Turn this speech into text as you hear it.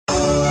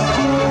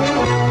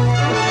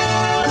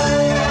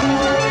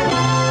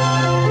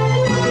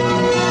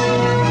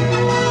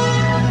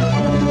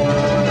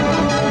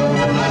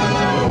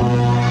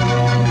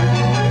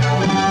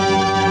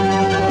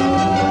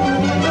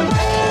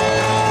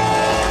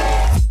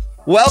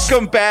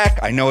Welcome back.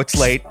 I know it's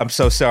late. I'm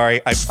so sorry.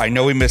 I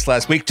know we missed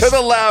last week. To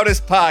the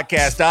loudest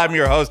podcast. I'm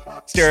your host,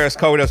 Stereos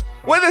Kodos.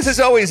 With us,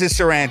 as always, is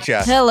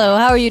Sarancha. Hello.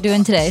 How are you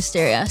doing today,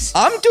 Stereos?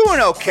 I'm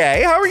doing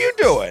okay. How are you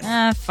doing?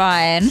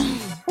 Fine.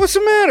 What's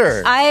the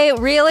matter? I'm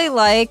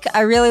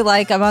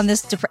on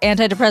this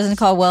antidepressant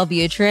called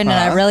Wellbutrin, and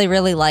I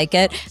really like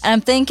it. And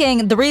I'm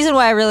thinking the reason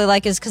why I really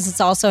like it is because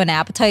it's also an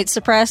appetite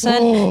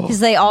suppressant,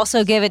 because they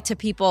also give it to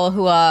people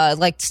who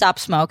stop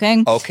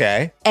smoking.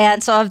 Okay.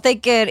 And so I'm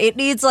thinking it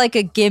needs like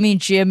a Gimme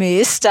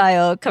Jimmy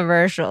style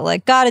commercial.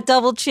 Like, got a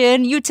double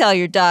chin? You tell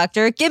your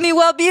doctor. Give me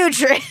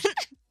Wellbutrin.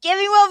 Give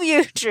me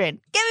Wellbutrin.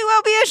 Give me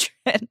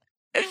Wellbutrin.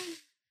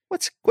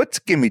 What's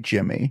Gimme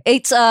Jimmy?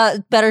 It's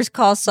Better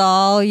Call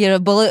Saul.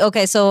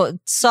 So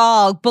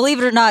Saul, believe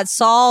it or not,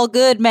 Saul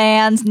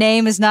Goodman's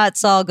name is not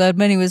Saul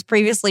Goodman. He was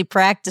previously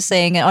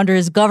practicing under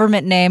his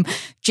government name,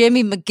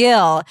 Jimmy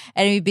McGill,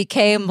 and he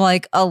became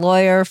like a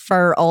lawyer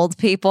for old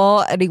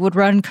people, and he would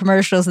run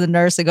commercials in the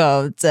nursing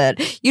home and said,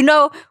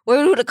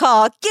 who to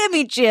call?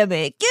 Gimme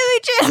Jimmy. Gimme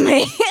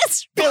Jimmy.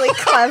 It's really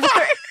clever.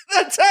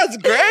 That sounds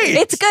great.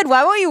 It's good.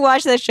 Why won't you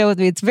watch that show with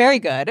me? It's very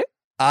good.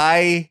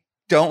 I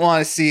don't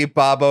want to see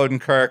Bob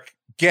Odenkirk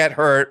get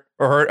hurt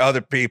or hurt other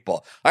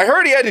people. I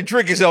heard he had to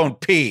drink his own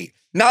pee.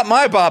 Not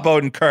my Bob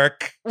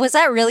Odenkirk. Was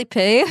that really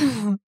pee?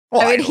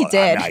 Well, he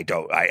did.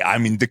 I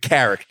mean, the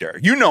character.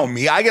 You know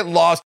me. I get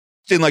lost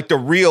in like the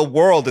real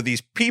world of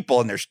these people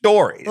and their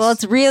stories. Well,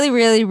 it's really,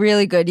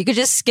 really good. You could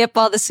just skip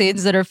all the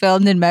scenes that are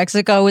filmed in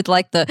Mexico with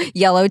like the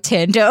yellow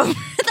tint over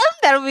them.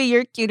 That'll be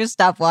your cue to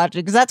stop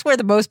watching, because that's where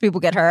the most people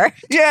get hurt.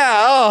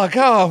 Yeah.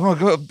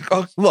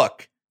 Oh,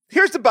 look,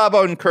 here's the Bob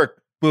Odenkirk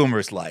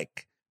boomers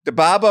like. The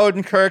Bob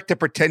Odenkirk that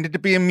pretended to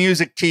be a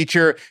music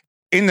teacher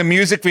in the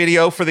music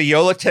video for the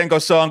Yola Tango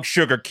song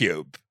Sugar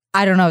Cube.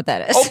 I don't know what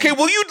that is. Okay,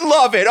 well, you'd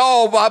love it.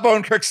 Oh, Bob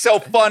Odenkirk's so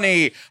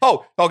funny.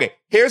 Oh, okay.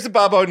 Here's the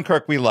Bob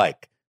Odenkirk we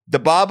like. The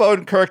Bob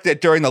Odenkirk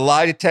that during the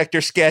lie detector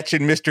sketch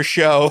in Mr.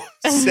 Show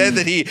said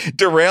that he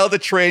derailed the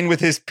train with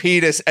his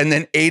penis and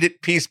then ate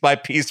it piece by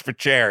piece for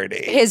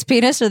charity. His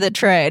penis or the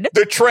train?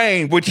 The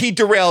train, which he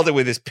derailed it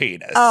with his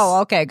penis.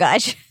 Oh, okay,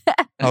 gotcha.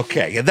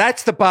 Okay, yeah,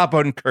 that's the Bob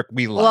Odenkirk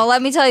we like. Well,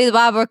 let me tell you the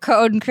Bob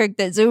Odenkirk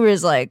that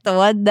Zoomer's like, the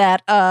one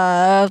that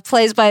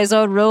plays by his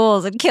own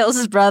rules and kills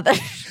his brother.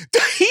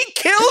 He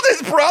killed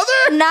his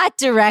brother? Not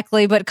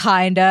directly, but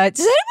kinda.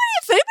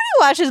 If anybody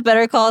watches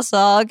Better Call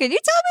Saul, can you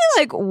tell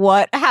me like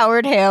what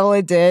Howard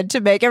Hamlin did to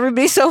make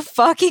everybody so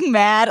fucking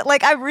mad?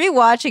 Like, I'm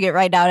rewatching it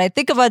right now, and I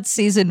think about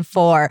season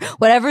 4,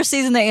 whatever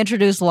season they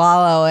introduced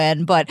Lalo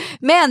in. But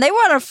man, they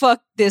want to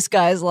fuck this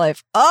guy's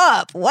life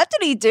up. What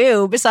did he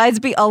do besides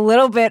be a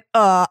little bit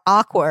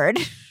awkward?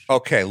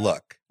 Okay,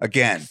 look,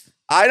 again,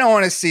 I don't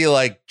want to see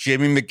like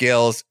Jimmy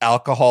McGill's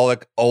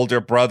alcoholic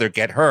older brother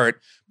get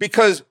hurt,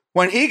 because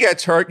when he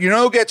gets hurt, you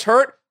know who gets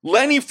hurt?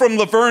 Lenny from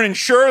Laverne and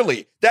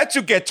Shirley. That's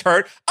who gets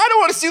hurt. I don't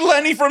want to see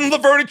Lenny from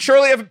Laverne and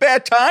Shirley have a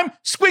bad time.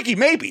 Squiggy,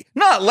 maybe.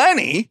 Not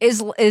Lenny.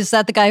 Is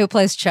that the guy who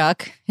plays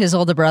Chuck, his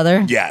older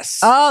brother?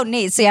 Yes. Oh,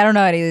 neat. See, I don't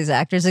know any of these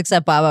actors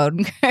except Bob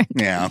Odenkirk.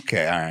 Yeah,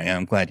 okay. All right.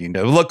 I'm glad you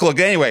know. Look,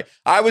 anyway,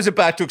 I was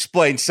about to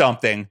explain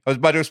something. I was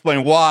about to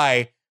explain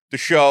why the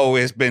show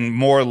has been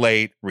more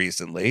late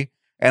recently,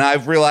 and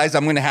I've realized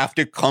I'm going to have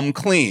to come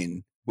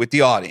clean with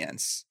the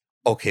audience.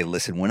 Okay,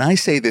 listen, when I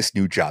say this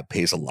new job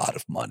pays a lot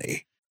of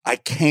money, I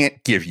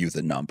can't give you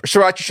the number.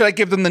 Sriracha, should I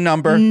give them the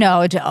number?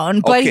 No, don't.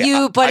 But okay,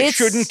 I I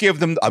shouldn't give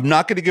them. I'm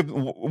not going to give.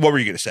 What were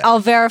you going to say? I'll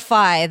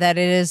verify that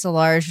it is a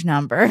large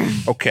number.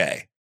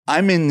 Okay.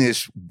 I'm in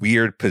this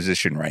weird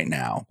position right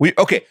now.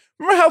 Remember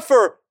how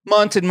for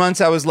months and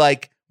months I was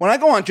like, when I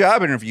go on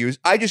job interviews,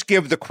 I just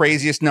give the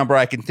craziest number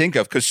I can think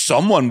of because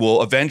someone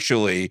will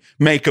eventually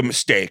make a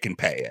mistake and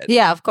pay it.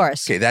 Yeah, of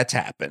course. Okay, that's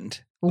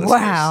happened.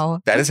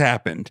 Wow. That has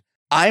happened.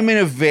 I'm in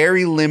a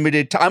very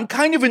limited I'm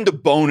kind of in the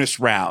bonus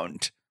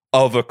round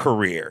of a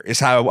career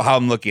is how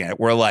I'm looking at it.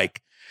 We're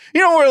like,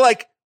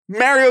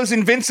 Mario's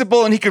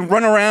invincible and he can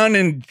run around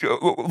and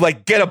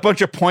like get a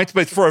bunch of points,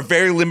 but for a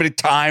very limited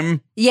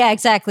time. Yeah,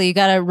 exactly. You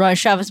got to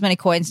shove as many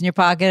coins in your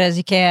pocket as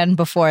you can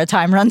before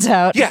time runs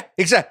out. Yeah,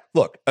 exactly.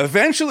 Look,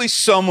 eventually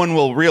someone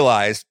will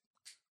realize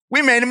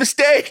we made a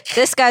mistake.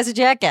 This guy's a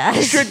jackass.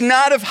 We should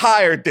not have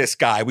hired this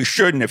guy. We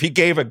shouldn't have. He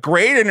gave a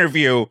great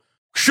interview.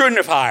 Shouldn't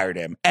have hired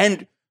him.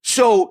 And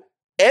so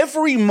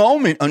every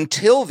moment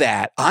until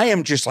that, I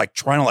am just like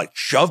trying to like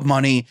shove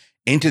money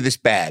into this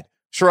bag.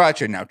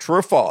 Sriracha, now true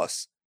or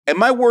false?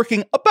 Am I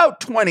working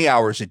about 20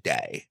 hours a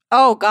day?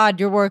 Oh, God,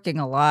 you're working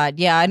a lot.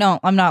 Yeah, I know.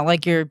 I'm not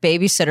like your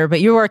babysitter,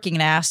 but you're working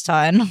an ass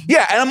ton.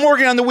 Yeah, and I'm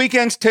working on the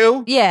weekends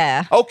too?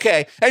 Yeah.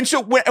 Okay. And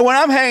so when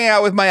I'm hanging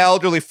out with my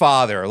elderly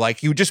father, like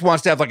he just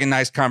wants to have like a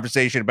nice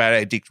conversation about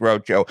it at Deeks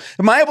Roadshow,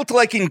 am I able to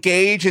like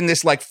engage in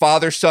this like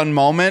father-son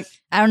moment?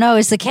 I don't know.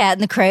 Is the cat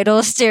in the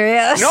cradle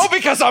Stereos? No,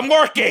 because I'm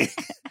working.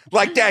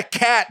 Like that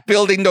cat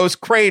building those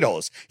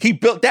cradles.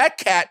 That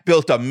cat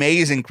built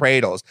amazing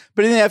cradles,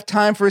 but he didn't have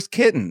time for his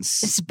kittens.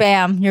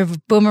 Spam. Your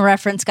boomer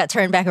reference got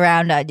turned back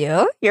around on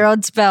you. Your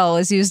own spell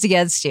was used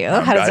against you.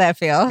 How does that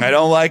feel? I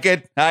don't like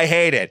it. I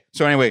hate it.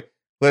 So anyway,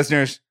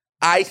 listeners,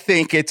 I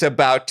think it's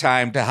about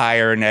time to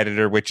hire an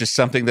editor, which is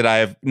something that I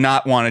have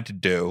not wanted to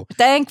do.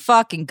 Thank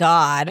fucking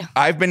God.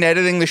 I've been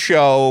editing the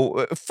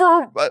show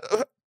for,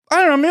 I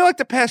don't know, maybe like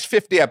the past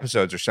 50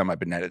 episodes or something I've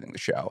been editing the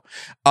show.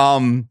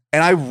 And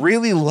I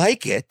really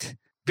like it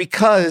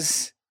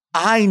because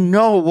I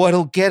know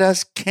what'll get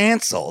us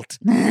canceled.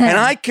 And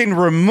I can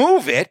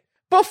remove it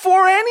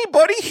before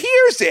anybody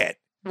hears it.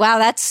 Wow,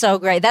 that's so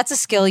great. That's a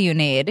skill you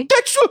need. I'm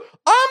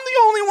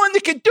the only one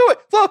that can do it.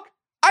 Look,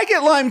 I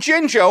get Lime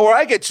Jinjo or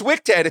I get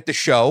Zwickdad at the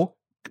show.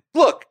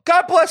 Look,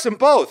 God bless them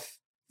both.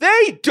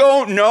 They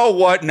don't know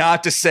what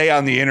not to say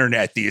on the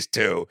internet, these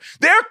two.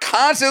 They're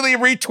constantly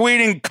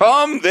retweeting,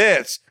 come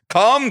this,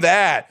 come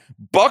that,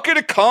 bucket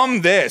of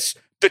come this.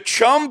 The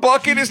chum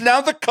bucket is now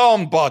the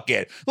cum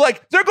bucket.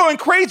 Like, they're going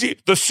crazy.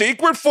 The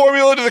secret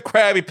formula to the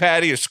Krabby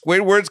Patty is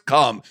Squidward's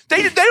cum.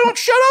 They don't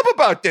shut up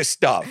about this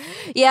stuff.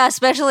 Yeah,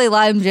 especially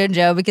Lime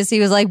Jinjo, because he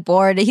was like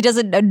bored. He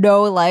doesn't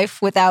know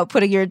life without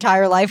putting your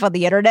entire life on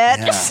the internet.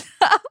 Yeah. So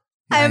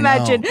I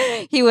imagine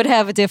he would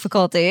have a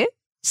difficulty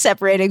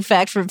separating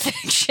fact from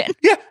fiction.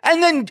 Yeah,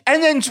 and then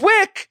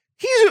Zwick,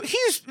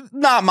 he's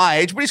not my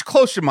age, but he's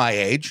close to my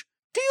age.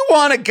 Do you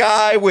want a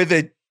guy with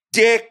a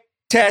dick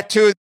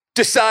tattoo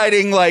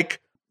deciding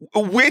like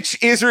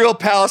which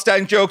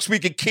Israel-Palestine jokes we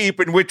could keep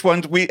and which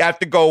ones we have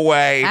to go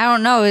away? I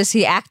don't know. Is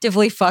he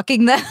actively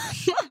fucking them?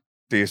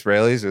 The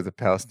Israelis or the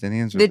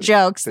Palestinians? Or the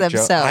jokes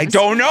themselves. I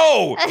don't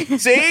know.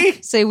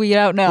 See? Say we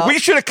don't know. We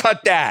should have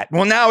cut that.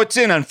 Well, now it's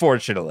in,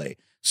 unfortunately.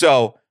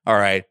 So, all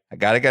right, I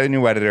got to get a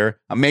new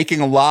editor. I'm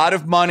making a lot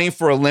of money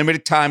for a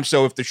limited time.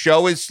 So if the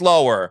show is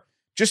slower,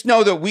 just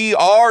know that we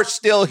are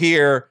still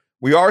here.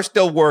 We are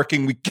still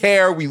working. We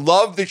care. We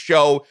love the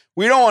show.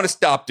 We don't want to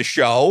stop the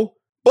show.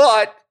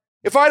 But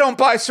if I don't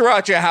buy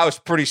Sriracha a house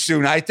pretty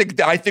soon, I think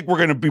we're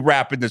going to be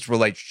wrapping this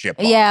relationship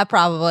up. Yeah,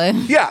 probably.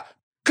 Yeah.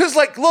 Because,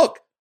 like, look,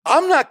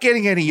 I'm not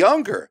getting any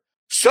younger.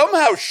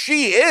 Somehow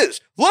she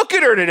is. Look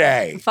at her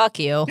today. Fuck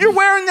you. You're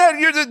wearing that.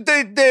 You're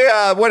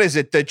the what is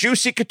it? The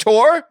Juicy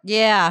Couture?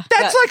 Yeah.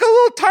 That's like a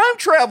little time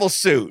travel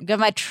suit. Got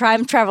my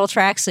time travel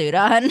tracksuit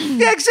on.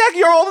 Yeah,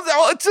 exactly.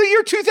 It's the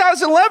year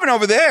 2011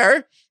 over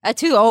there.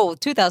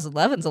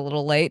 2011's a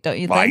little late, don't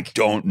you think? I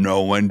don't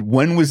know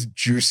when was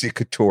Juicy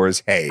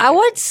Couture's heyday? I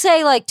would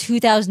say like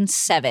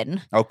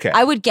 2007. Okay.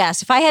 I would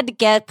guess. If I had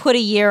to put a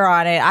year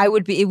on it,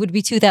 it would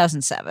be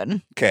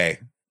 2007. Okay.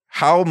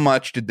 How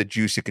much did the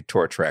Juicy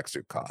Couture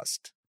tracksuit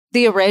cost?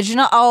 The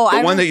original?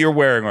 The one that you're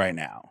wearing right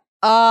now.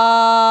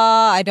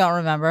 I don't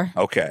remember.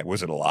 Okay.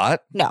 Was it a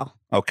lot? No.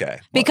 Okay.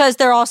 Because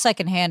they're all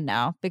secondhand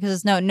now.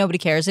 Because nobody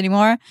cares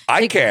anymore.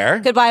 I care.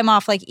 You could buy them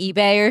off like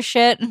eBay or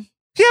shit.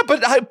 Yeah,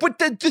 but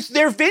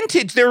they're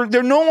vintage. They're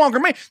no longer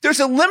made. There's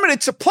a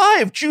limited supply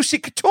of Juicy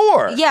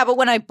Couture. Yeah, but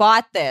when I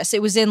bought this,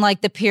 it was in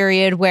like the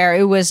period where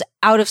it was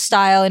out of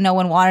style and no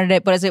one wanted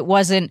it, but as it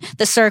wasn't,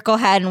 the circle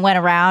hadn't went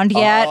around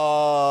yet.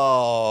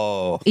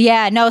 Oh.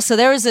 Yeah, no, so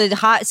there was a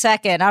hot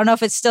second. I don't know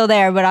if it's still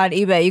there, but on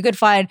eBay, you could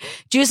find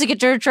Juicy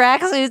Couture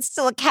tracksuits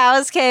till the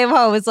cows came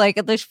home. It's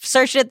like they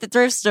searched it at the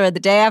thrift store the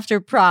day after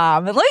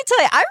prom. And let me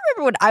tell you, I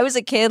remember when I was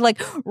a kid,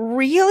 like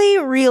really,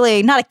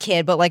 really, not a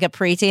kid, but like a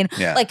preteen,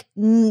 like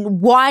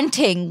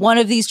wanting one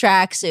of these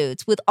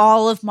tracksuits with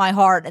all of my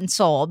heart and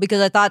soul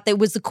because I thought that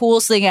was the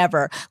coolest thing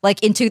ever,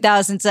 like in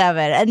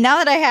 2007. And now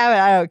that I have it,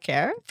 I don't care.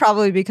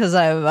 Probably because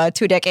I'm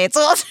 2 decades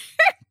older.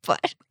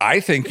 But I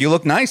think you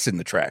look nice in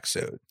the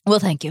tracksuit. Well,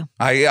 thank you.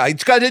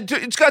 It's got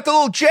the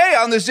little J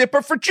on the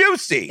zipper for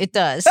juicy. It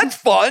does. That's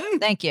fun.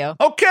 Thank you.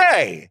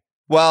 Okay.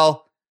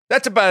 Well,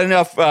 that's about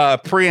enough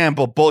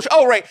preamble bullshit.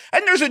 Oh, right.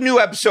 And there's a new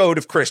episode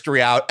of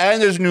Christery out,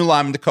 and there's a new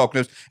Lime in the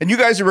Coconuts, and you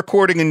guys are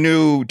recording a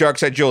new Dark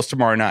Side Jills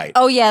tomorrow night.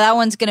 Oh, yeah. That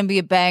one's going to be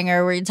a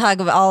banger where you talk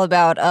all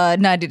about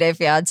 90 Day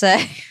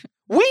Fiancé.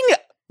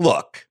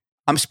 Look,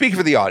 I'm speaking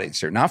for the audience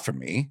here, not for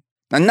me.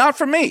 And not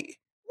for me.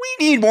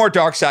 We need more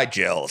Dark Side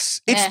Jills.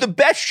 It's the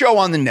best show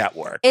on the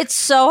network. It's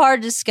so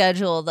hard to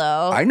schedule,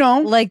 though. I know.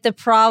 Like, the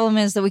problem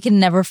is that we can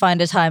never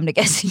find a time to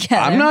get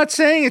together. I'm not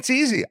saying it's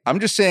easy. I'm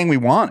just saying we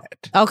want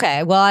it.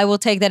 Okay, well, I will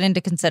take that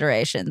into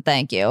consideration.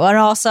 Thank you. And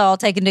also, I'll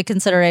take into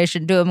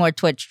consideration doing more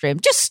Twitch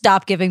stream. Just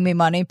stop giving me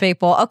money,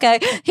 people.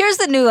 Okay, here's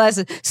the new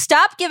lesson.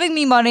 Stop giving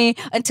me money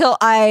until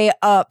I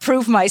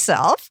prove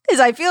myself, because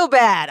I feel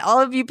bad.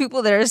 All of you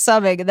people that are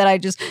subbing, that I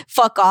just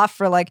fuck off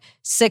for like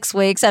 6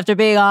 weeks after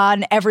being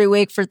on every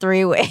week for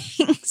 3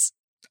 weeks.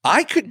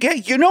 I could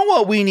get, you know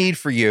what we need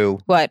for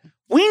you? What?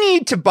 We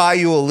need to buy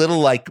you a little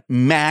like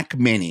Mac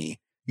Mini.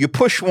 You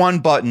push one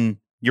button,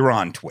 you're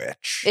on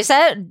Twitch. Is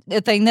that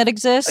a thing that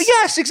exists?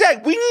 Yes,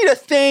 exactly. We need a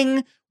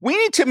thing. We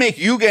need to make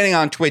you getting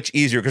on Twitch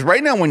easier. Because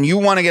right now, when you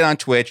want to get on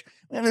Twitch,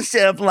 we have to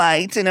set up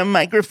lights and a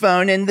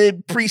microphone and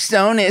the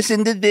PreSonus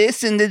and the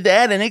this and the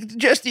that. And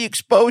just the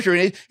exposure.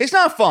 And it's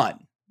not fun.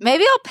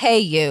 Maybe I'll pay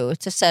you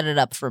to set it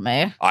up for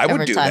me. I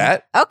would do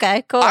that.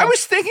 Okay, cool. I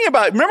was thinking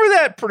about, remember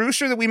that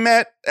producer that we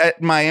met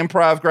at my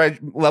improv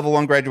level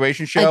 1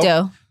 graduation show?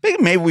 I do.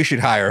 Maybe we should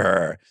hire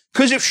her.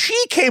 Because if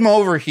she came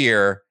over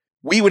here,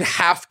 we would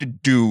have to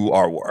do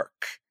our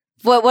work.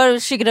 What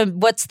is she gonna?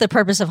 What's the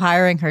purpose of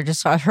hiring her?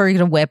 Just her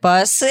gonna whip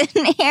us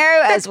in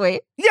here as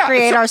we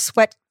create our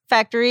sweat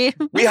factory?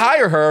 We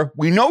hire her.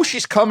 We know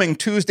she's coming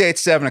Tuesday at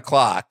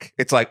 7:00.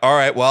 It's like, all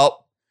right,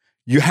 well,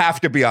 you have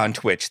to be on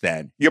Twitch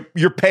then.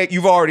 You're paid.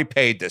 You've already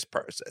paid this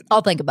person.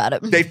 I'll think about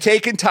it. They've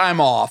taken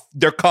time off.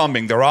 They're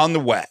coming. They're on the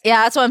way.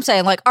 Yeah, that's what I'm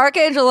saying. Like,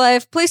 Archangel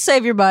Life, please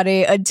save your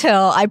money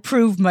until I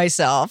prove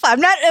myself.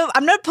 I'm not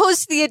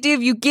opposed to the idea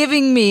of you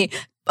giving me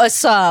a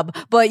sub,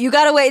 but you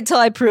gotta wait until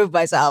I prove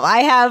myself. I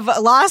have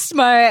lost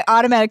my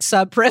automatic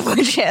sub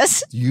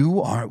privileges.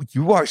 You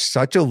are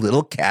such a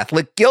little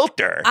Catholic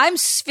guilter. I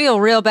feel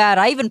real bad.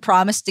 I even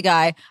promised a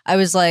guy, I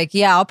was like,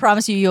 yeah, I'll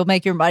promise you'll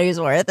make your money's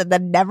worth, and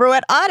then never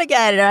went on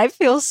again. And I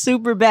feel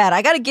super bad.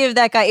 I gotta give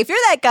that guy, if you're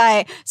that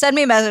guy, send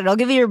me a message. I'll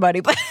give you your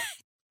money. But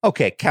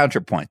okay,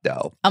 counterpoint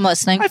though. I'm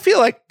listening. I feel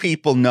like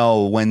people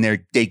know when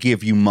they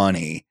give you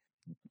money.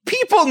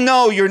 People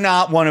know you're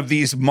not one of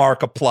these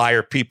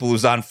Markiplier people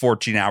who's on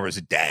 14 hours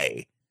a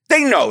day.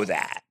 They know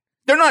that.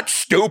 They're not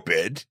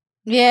stupid.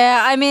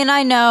 Yeah, I mean,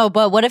 I know,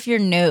 but what if you're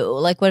new?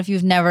 Like, what if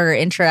you've never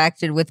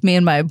interacted with me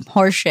and my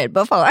horseshit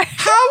before?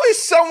 How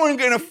is someone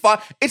going to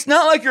find? It's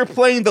not like you're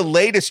playing the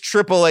latest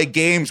AAA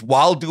games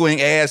while doing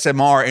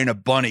ASMR in a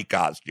bunny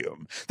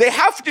costume. They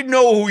have to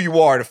know who you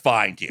are to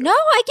find you. No,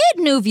 I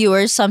get new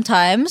viewers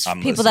sometimes.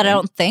 People that I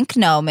don't think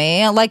know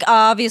me. Like,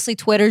 obviously,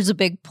 Twitter's a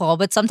big pull,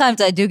 but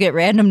sometimes I do get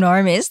random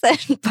normies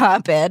that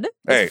pop in.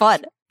 It's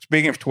fun.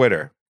 Speaking of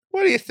Twitter,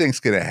 what do you think's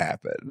going to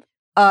happen?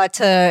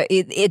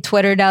 To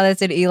Twitter now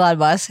that's in Elon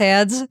Musk's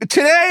hands?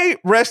 Today,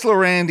 wrestler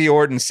Randy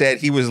Orton said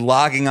he was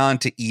logging on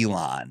to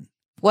Elon.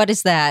 What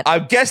is that? I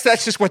guess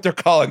that's just what they're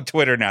calling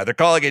Twitter now. They're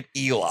calling it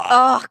Elon.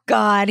 Oh,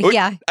 God.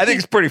 Yeah. I think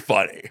it's pretty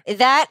funny.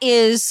 That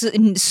is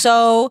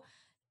so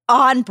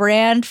on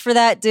brand for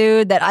that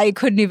dude that I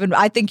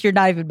think you're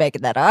not even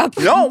making that up.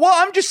 No, well,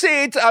 I'm just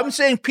saying,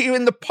 people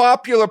in the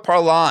popular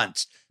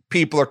parlance,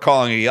 people are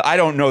calling it Elon. I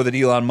don't know that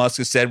Elon Musk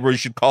has said we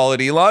should call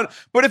it Elon,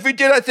 but if he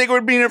did, I think it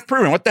would be an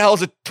improvement. What the hell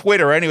is a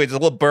Twitter anyway? It's a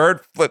little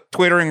bird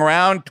twittering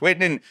around,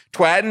 twitting and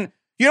twatting.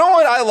 You know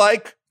what I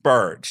like?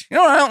 Birds. You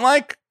know what I don't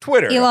like?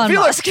 Twitter. Elon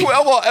Musk.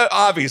 Well,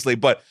 obviously,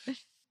 but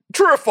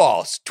true or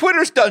false?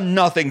 Twitter's done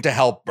nothing to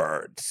help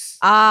birds.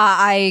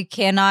 I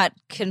cannot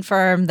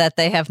confirm that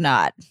they have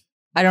not.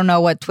 I don't know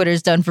what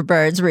Twitter's done for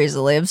birds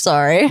recently. I'm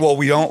sorry. Well,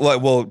 we don't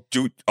like. Well,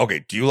 do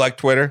you like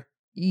Twitter?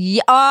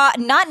 Yeah,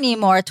 not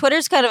anymore.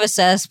 Twitter's kind of a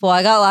cesspool.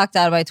 I got locked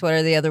out of my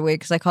Twitter the other week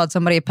because I called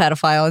somebody a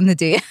pedophile in the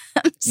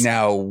DMs.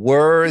 Now,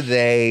 were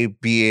they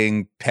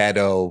being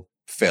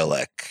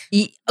pedophilic?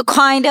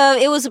 Kind of.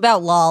 It was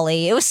about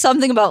Lolly. It was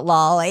something about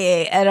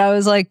Lolly. And I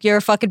was like, you're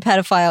a fucking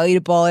pedophile, eat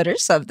a bullet or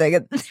something.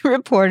 And they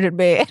reported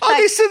me.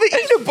 Okay, so the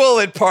eat a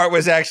bullet part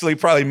was actually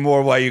probably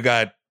more why you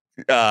got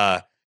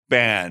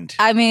banned.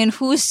 I mean,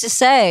 who's to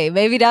say?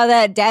 Maybe now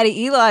that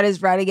Daddy Elon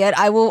is running it,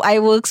 I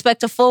will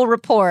expect a full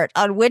report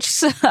on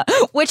which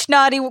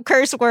naughty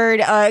curse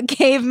word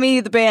gave me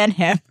the ban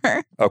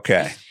hammer.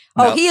 Okay.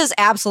 Oh, he is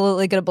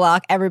absolutely going to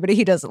block everybody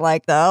he doesn't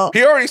like, though.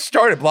 He already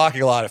started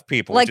blocking a lot of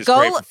people, like, which is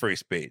great for free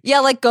speech. Yeah,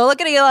 like go look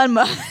at Elon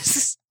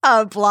Musk's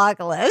block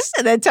list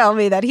and then tell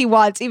me that he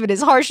wants even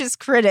his harshest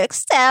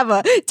critics to have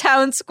a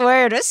town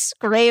square to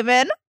scream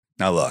in.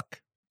 Now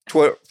look,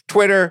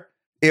 Twitter,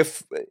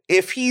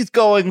 if he's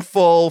going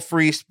full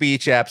free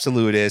speech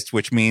absolutist,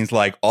 which means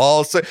like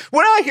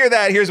when I hear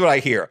that, here's what I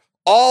hear.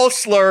 All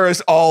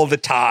slurs all the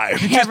time.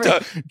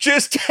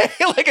 Just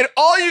like an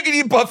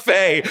all-you-can-eat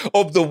buffet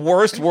of the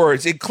worst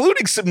words,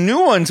 including some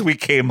new ones we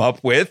came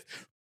up with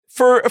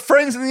for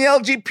friends in the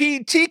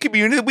LGBT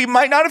community that we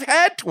might not have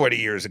had 20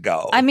 years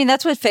ago. I mean,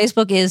 that's what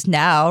Facebook is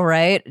now,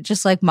 right?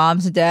 Just like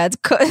moms and dads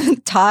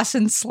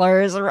tossing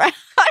slurs around.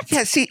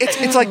 Yeah, see,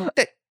 it's like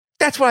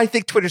that's what I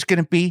think Twitter's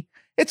going to be.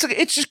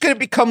 It's just going to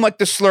become like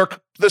the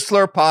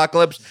slur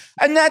apocalypse,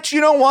 and that's, you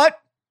know what?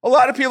 A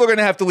lot of people are going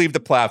to have to leave the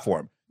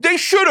platform. They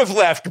should have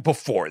left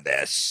before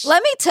this.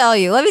 Let me tell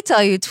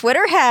you,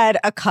 Twitter had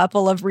a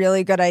couple of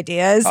really good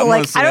ideas. I'm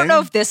listening. I don't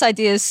know if this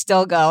idea is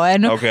still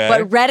going, okay,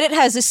 but Reddit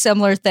has a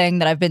similar thing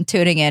that I've been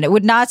tuning in. It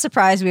would not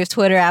surprise me if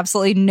Twitter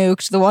absolutely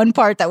nuked the one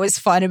part that was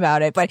fun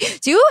about it. But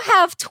do you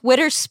have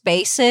Twitter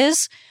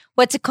Spaces?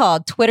 What's it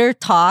called? Twitter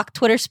Talk,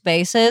 Twitter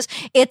Spaces.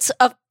 It's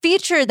a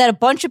feature that a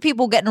bunch of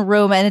people get in a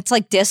room, and it's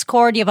like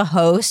Discord. You have a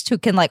host who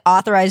can like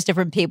authorize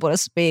different people to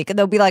speak, and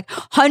there'll be like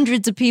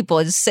hundreds of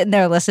people just sitting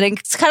there listening.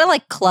 It's kind of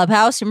like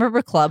Clubhouse. You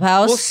remember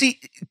Clubhouse? Well,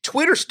 see,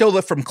 Twitter stole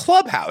it from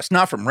Clubhouse,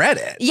 not from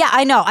Reddit. Yeah,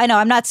 I know.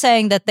 I'm not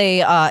saying that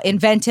they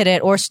invented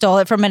it or stole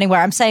it from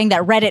anywhere. I'm saying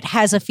that Reddit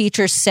has a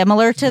feature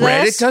similar to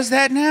this. Reddit does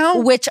that now?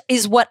 Which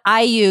is what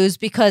I use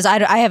because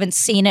I haven't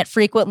seen it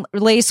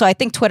frequently, so I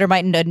think Twitter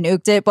might have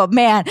nuked it. But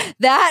man,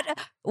 that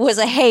was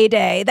a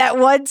heyday. That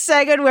 1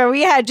 second where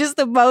we had just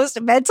the most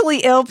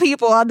mentally ill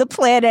people on the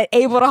planet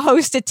able to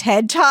host a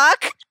TED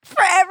Talk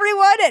for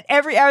everyone at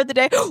every hour of the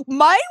day.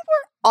 Mine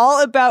were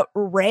all about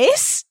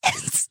race.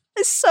 It's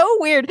so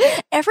weird.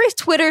 Every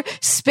Twitter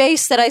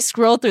space that I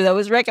scrolled through that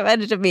was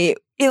recommended to me,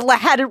 it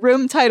had a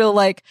room title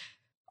like,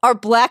 "Are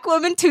Black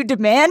women too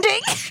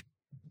demanding?"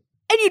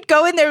 And you'd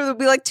go in there, there would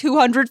be like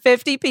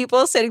 250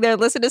 people sitting there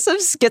listening to some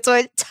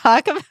schizoid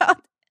talk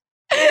about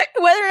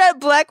whether or not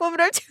black women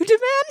are too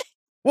demanding.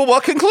 Well,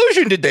 what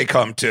conclusion did they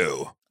come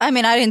to? I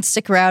mean, I didn't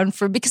stick around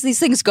because these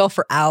things go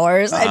for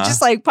hours. I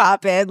just like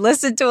pop in,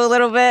 listen to a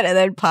little bit, and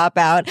then pop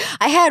out.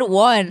 I had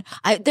one.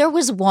 There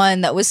was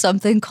one that was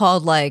something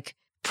called like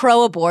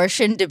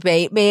pro-abortion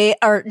debate me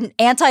or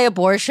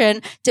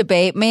anti-abortion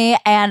debate me.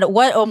 And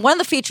one of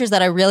the features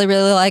that I really,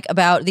 really like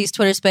about these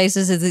Twitter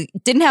spaces is it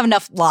didn't have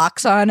enough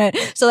locks on it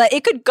so that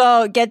it could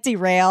get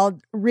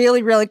derailed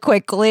really, really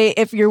quickly.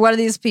 If you're one of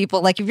these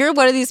people, like if you're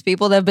one of these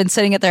people that have been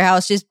sitting at their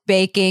house just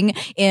baking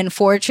in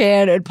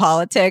 4chan and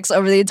politics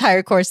over the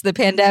entire course of the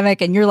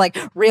pandemic, and you're like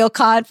real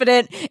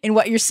confident in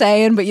what you're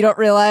saying, but you don't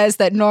realize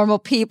that normal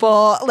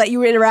people that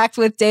you interact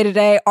with day to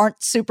day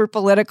aren't super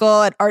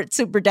political and aren't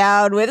super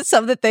down with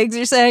some of the things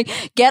you're saying,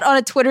 get on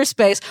a Twitter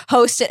space,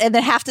 host it, and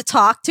then have to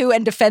talk to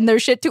and defend their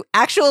shit to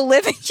actual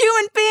living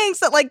human beings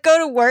that like go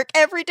to work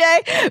every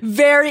day.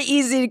 Very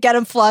easy to get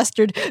them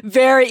flustered.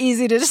 Very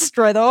easy to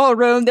destroy the whole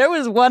room. There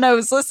was one I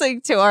was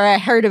listening to, or I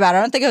heard about.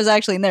 I don't think I was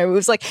actually in there.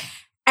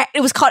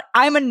 It was called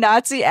 "I'm a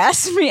Nazi,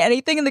 Ask Me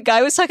Anything," and the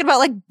guy was talking about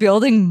like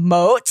building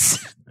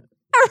moats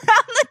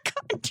around the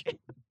country.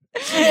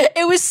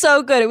 It was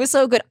so good. It was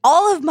so good.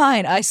 All of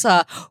mine I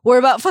saw were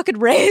about fucking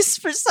race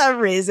for some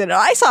reason.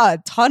 I saw a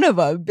ton of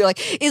them. Be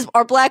like,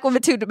 are black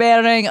women too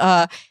demanding?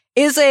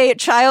 Is a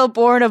child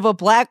born of a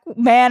black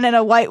man and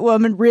a white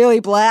woman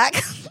really black?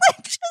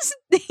 Like just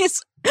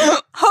these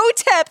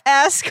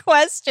Hotep-ass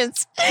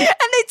questions. And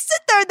they'd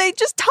sit there and they'd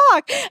just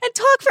talk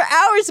for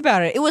hours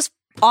about it. It was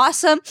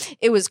awesome.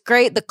 It was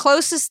great. The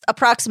closest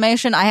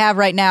approximation I have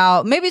right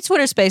now, maybe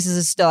Twitter Spaces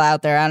is still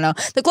out there. I don't know.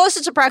 The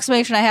closest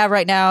approximation I have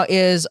right now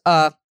is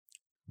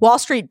Wall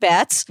Street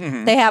Bets.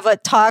 Mm-hmm. They have a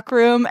talk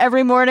room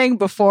every morning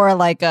before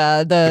like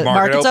the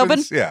markets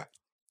open. Yeah.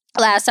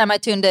 Last time I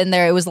tuned in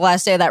there, it was the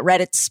last day of that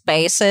Reddit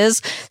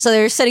Spaces. So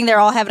they were sitting there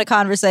all having a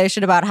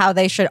conversation about how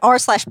they should,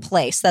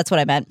 r/place, that's what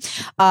I meant.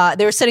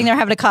 They were sitting there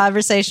having a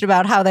conversation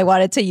about how they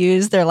wanted to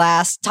use their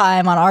last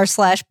time on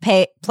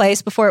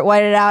r/place before it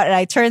whited out. And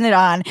I turned it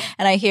on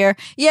and I hear,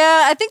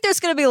 yeah, I think there's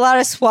going to be a lot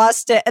of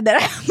swastika. And then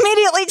I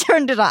immediately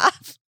turned it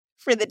off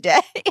for the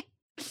day.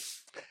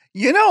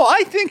 You know,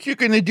 I think you're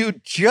going to do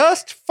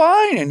just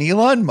fine in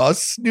Elon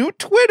Musk's new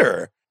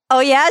Twitter. Oh,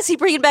 yeah? Is he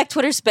bringing back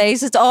Twitter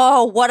Space? It's,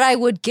 what I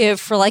would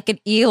give for like an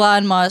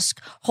Elon Musk,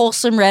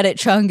 Wholesome Reddit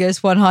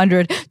Chungus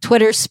 100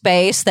 Twitter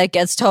Space that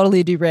gets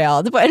totally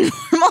derailed by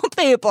normal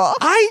people.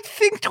 I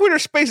think Twitter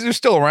Spaces are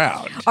still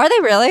around. Are they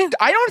really?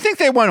 I don't think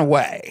they went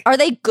away. Are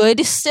they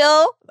good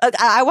still?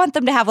 I want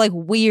them to have like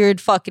weird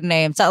fucking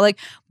names, not like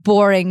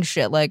boring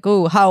shit like,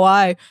 how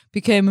I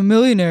became a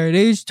millionaire at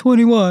age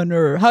 21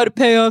 or how to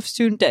pay off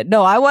student debt.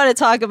 No, I want to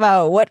talk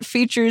about what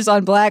features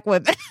on black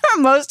women are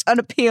most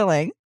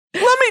unappealing.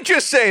 Let me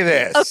just say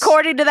this.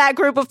 According to that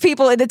group of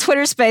people in the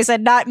Twitter space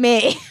and not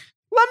me.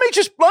 Let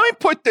me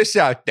put this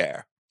out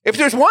there. If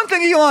there's one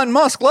thing Elon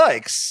Musk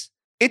likes,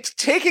 it's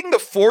taking the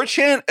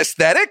 4chan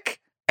aesthetic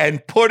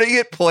and putting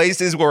it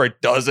places where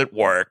it doesn't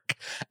work.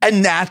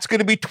 And that's going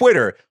to be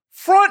Twitter.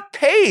 Front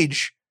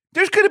page,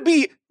 there's going to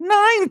be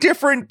 9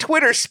 different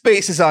Twitter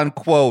spaces on,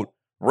 quote,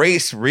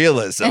 race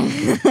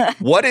realism.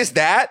 What is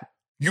that?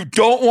 You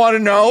don't want to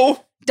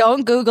know?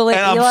 Don't Google it.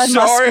 Elon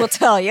Musk will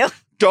tell you.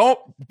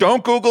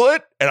 Don't Google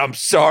it, and I'm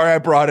sorry I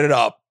brought it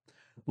up.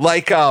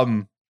 Like,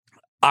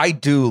 I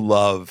do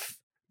love...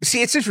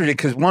 See, it's interesting,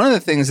 because one of the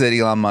things that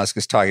Elon Musk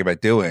is talking about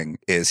doing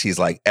is he's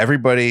like,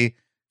 everybody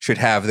should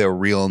have their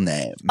real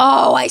name.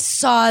 Oh, I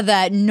saw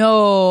that.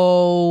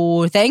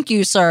 No. Thank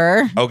you,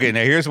 sir. Okay,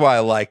 now here's why I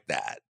like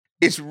that.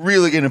 It's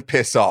really going to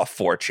piss off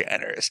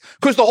 4chaners.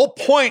 Because the whole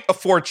point of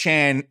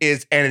 4chan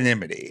is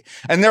anonymity.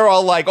 And they're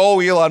all like,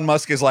 Elon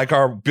Musk is like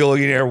our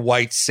billionaire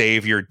white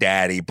savior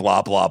daddy,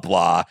 blah, blah,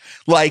 blah.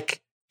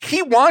 Like,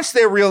 he wants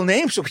their real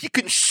name so he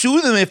can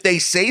sue them if they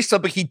say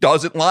something he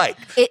doesn't like.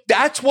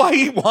 That's why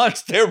he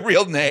wants their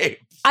real name.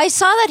 I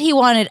saw that he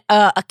wanted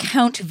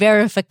account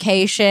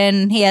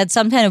verification. He had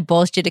some kind of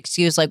bullshit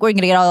excuse, like, we're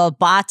going to get all the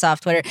bots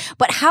off Twitter.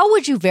 But how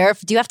would you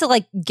verify? Do you have to,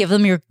 like, give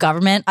them your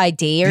government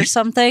ID or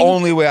something? The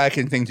only way I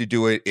can think to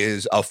do it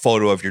is a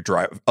photo of your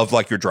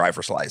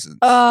driver's license.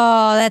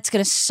 Oh, that's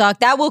going to suck.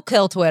 That will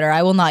kill Twitter.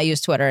 I will not use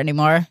Twitter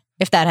anymore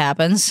if that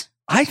happens.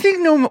 I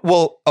think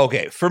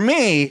okay, for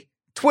me,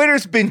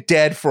 Twitter's been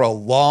dead for a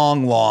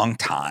long, long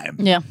time.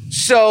 Yeah.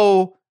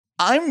 So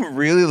I'm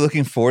really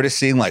looking forward to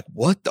seeing, like,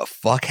 what the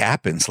fuck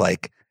happens?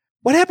 Like,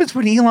 what happens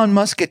when Elon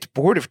Musk gets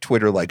bored of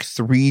Twitter, like,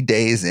 3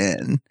 days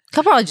in?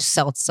 He'll probably just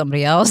sell it to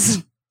somebody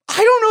else. I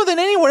don't know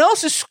that anyone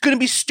else is going to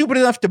be stupid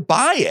enough to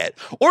buy it.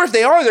 Or if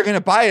they are, they're going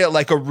to buy it at,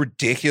 like, a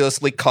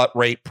ridiculously cut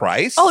rate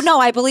price. Oh, no,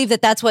 I believe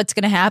that that's what's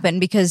going to happen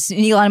because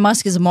Elon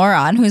Musk is a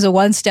moron who's a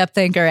one-step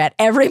thinker at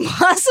every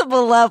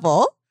possible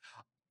level.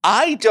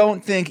 I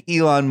don't think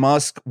Elon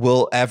Musk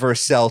will ever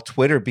sell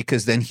Twitter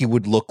because then he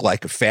would look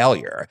like a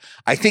failure.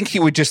 I think he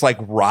would just like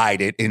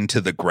ride it into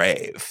the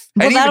grave.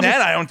 Well, and even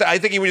then, I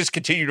think he would just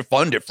continue to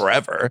fund it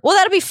forever. Well,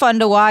 that'd be fun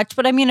to watch.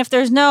 But I mean, if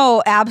there's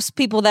no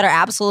people that are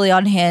absolutely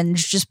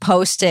unhinged, just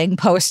posting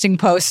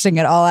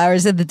at all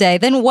hours of the day,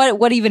 then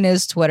what even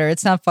is Twitter?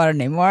 It's not fun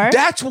anymore.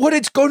 That's what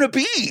it's going to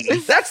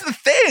be. That's the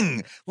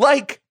thing.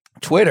 Like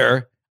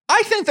Twitter,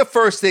 I think the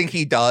first thing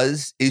he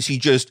does is he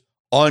just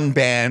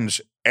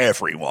unbans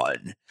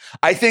everyone.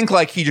 I think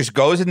like he just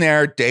goes in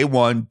there day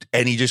one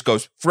and he just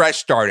goes, fresh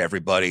start,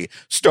 everybody.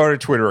 Start a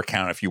Twitter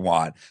account if you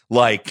want.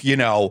 Like, you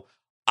know,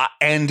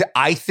 and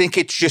I think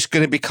it's just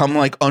going to become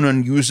like an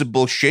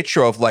unusable shit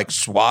show of like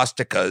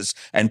swastikas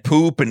and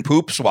poop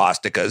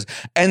swastikas.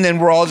 And then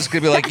we're all just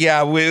going to be like,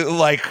 yeah, we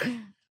like,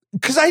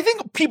 because I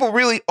think people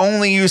really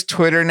only use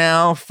Twitter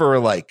now for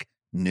like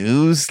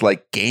news,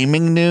 like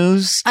gaming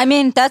news. I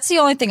mean, that's the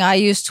only thing I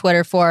use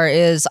Twitter for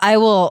is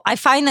I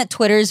find that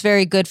Twitter is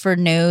very good for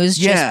news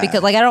just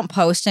because like I don't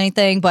post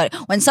anything, but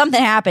when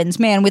something happens,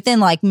 man, within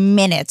like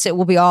minutes, it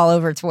will be all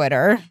over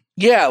Twitter.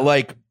 Yeah,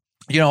 like,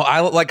 you know, I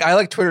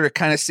like Twitter to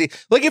kind of see,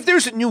 like if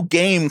there's a new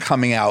game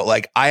coming out,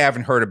 like I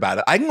haven't heard about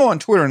it, I can go on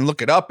Twitter and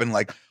look it up and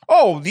like,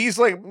 oh, these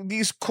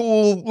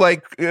cool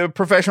like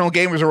professional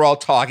gamers are all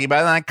talking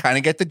about it and I kind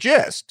of get the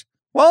gist.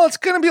 Well, it's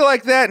going to be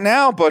like that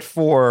now, but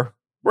for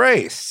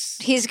race.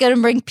 He's going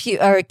to bring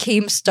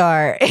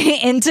Keemstar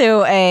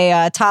into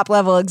a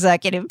top-level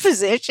executive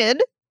position.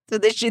 So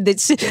the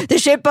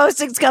shit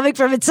posting's coming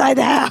from inside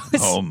the house.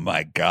 Oh,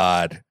 my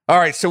God. All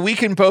right, so we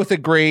can both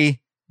agree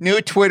new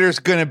Twitter's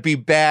going to be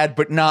bad,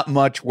 but not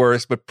much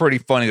worse, but pretty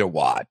funny to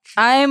watch.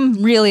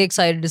 I'm really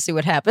excited to see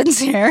what happens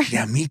here.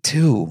 Yeah, me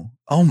too.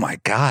 Oh, my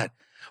God.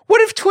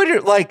 What if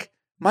Twitter, like,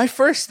 my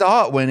first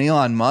thought when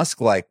Elon Musk,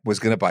 like, was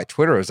going to buy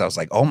Twitter was I was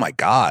like, oh, my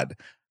God.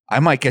 I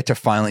might get to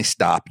finally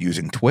stop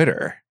using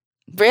Twitter.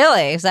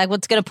 Really? Is that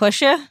what's going to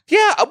push you?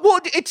 Yeah,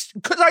 well, it's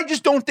because I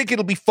just don't think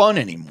it'll be fun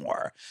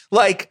anymore.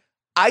 Like,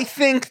 I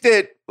think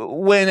that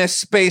when a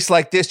space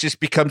like this just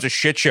becomes a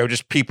shit show,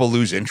 just people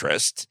lose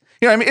interest.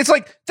 You know what I mean? It's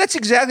like, that's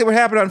exactly what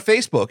happened on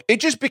Facebook. It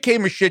just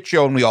became a shit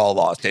show and we all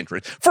lost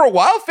interest. For a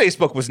while,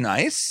 Facebook was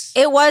nice.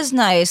 It was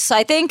nice.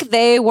 I think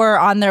they were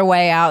on their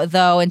way out,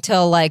 though,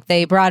 until like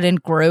they brought in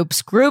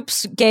groups.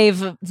 Groups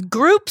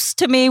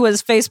to me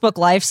was Facebook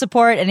life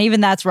support, and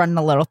even that's running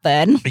a little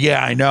thin.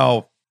 Yeah, I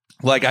know.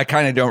 Like, I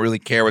kind of don't really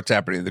care what's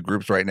happening in the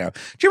groups right now.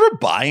 Do you ever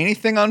buy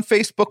anything on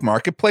Facebook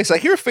Marketplace? I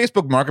hear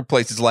Facebook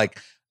Marketplace is like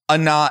a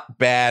not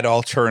bad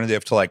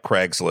alternative to like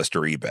Craigslist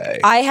or eBay.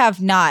 I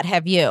have not.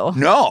 Have you?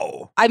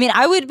 No. I mean,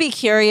 I would be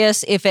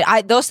curious if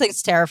those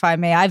things terrify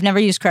me. I've never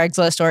used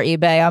Craigslist or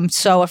eBay. I'm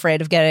so afraid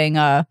of getting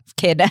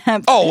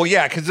kidnapped. Oh, well,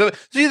 yeah. Because the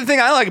thing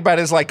I like about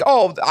it is like,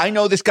 oh, I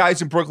know this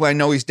guy's in Brooklyn. I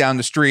know he's down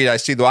the street. I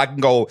see, though, I can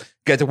go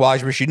get the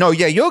washing machine. No,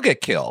 yeah, you'll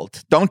get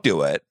killed. Don't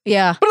do it.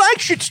 Yeah. But I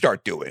should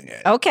start doing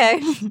it.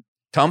 Okay.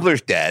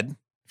 Tumblr's dead.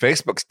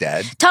 Facebook's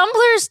dead.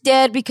 Tumblr's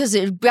dead because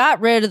it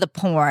got rid of the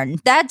porn.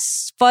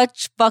 That's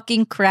such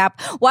fucking crap.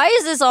 Why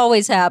does this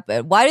always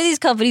happen? Why do these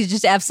companies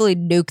just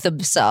absolutely nuke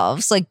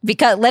themselves? Like,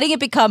 because letting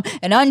it become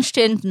an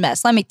unhinged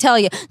mess. Let me tell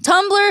you,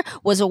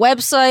 Tumblr was a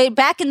website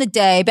back in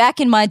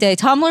my day.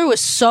 Tumblr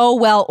was so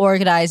well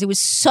organized. It was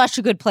such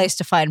a good place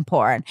to find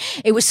porn.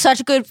 It was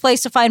such a good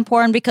place to find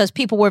porn because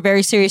people were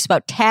very serious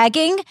about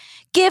tagging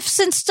GIFs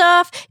and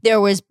stuff. There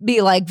was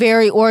like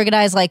very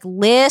organized like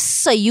lists.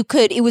 So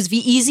it was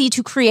easy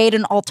to create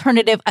an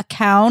alternative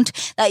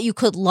account that you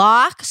could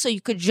lock. So you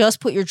could just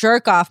put your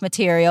jerk off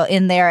material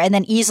in there and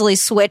then easily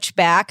switch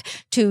back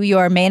to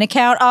your main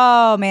account.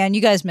 Oh man, you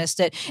guys missed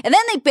it. And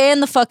then they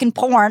banned the fucking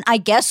porn, I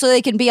guess, so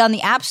they can be on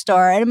the App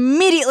Store, and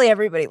immediately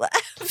everybody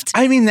left.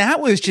 I mean,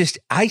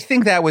 I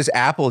think that was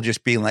Apple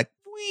just being like,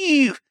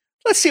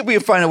 let's see if we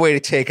can find a way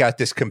to take out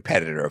this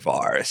competitor of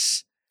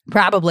ours.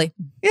 Probably.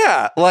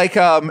 Yeah. Like,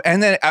 and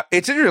then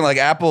it's interesting, like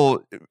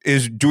Apple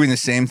is doing the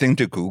same thing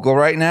to Google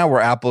right now, where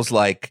Apple's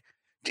like,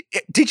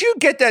 did you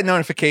get that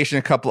notification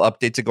a couple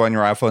updates ago on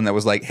your iPhone that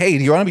was like, hey,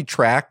 do you want to be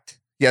tracked?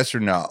 Yes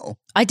or no?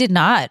 I did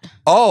not.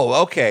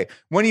 Oh, okay.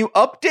 When you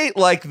update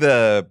like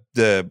the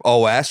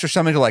OS or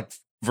something to like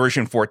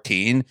version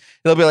 14,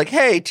 it'll be like,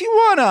 hey, do you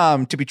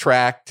want to be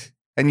tracked?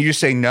 And you just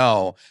say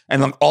no.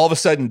 And then all of a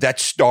sudden that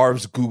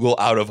starves Google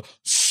out of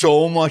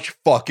so much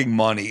fucking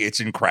money.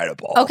 It's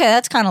incredible. Okay,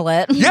 that's kind of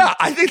lit. Yeah,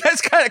 I think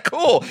that's kind of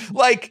cool.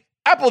 Like,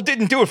 Apple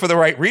didn't do it for the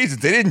right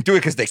reasons. They didn't do it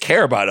because they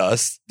care about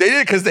us. They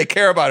did it because they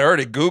care about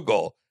hurting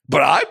Google.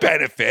 But I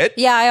benefit.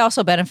 Yeah, I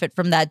also benefit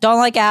from that. Don't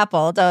like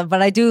Apple,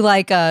 but I do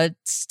like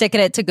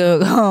sticking it to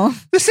Google.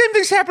 The same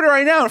thing's happening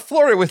right now in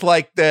Florida with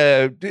like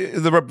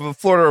the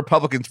Florida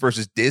Republicans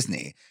versus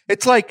Disney.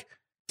 It's like,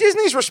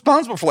 Disney's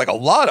responsible for like a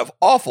lot of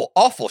awful,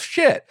 awful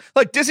shit.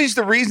 Like Disney's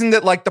the reason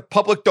that like the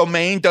public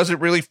domain doesn't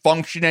really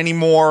function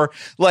anymore.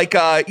 Like,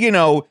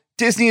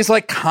 Disney is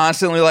like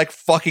constantly like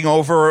fucking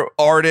over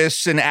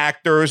artists and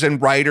actors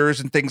and writers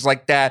and things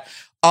like that.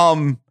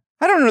 I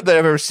don't know that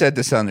I've ever said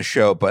this on the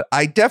show, but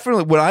I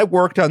definitely, when I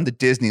worked on the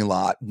Disney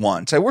lot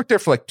once, I worked there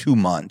for like 2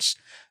 months.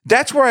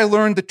 That's where I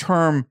learned the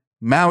term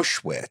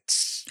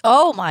Mauschwitz.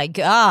 Oh my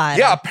God.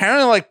 Yeah,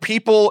 apparently like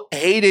people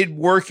hated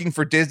working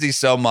for Disney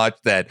so much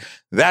that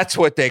that's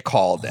what they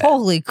called it.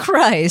 Holy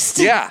Christ.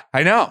 Yeah,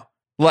 I know.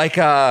 Like,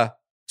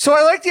 so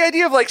I like the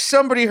idea of like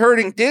somebody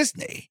hurting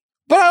Disney.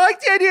 But I like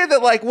the idea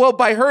that like, well,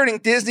 by hurting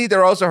Disney,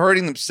 they're also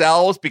hurting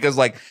themselves because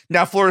like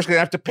now Florida's going to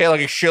have to pay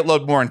like a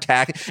shitload more in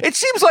tax. It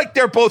seems like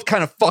they're both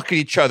kind of fucking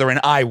each other and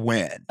I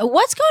win.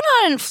 What's going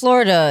on in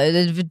Florida?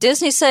 Did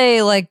Disney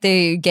say like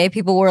the gay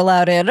people were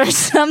allowed in or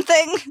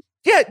something?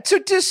 Yeah.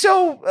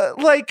 So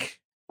like,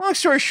 long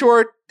story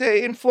short,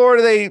 in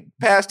Florida, they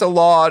passed a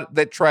law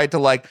that tried to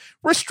like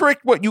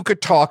restrict what you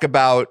could talk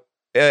about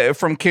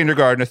from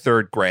kindergarten to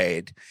third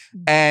grade.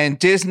 And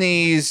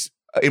Disney's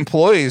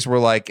employees were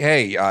like,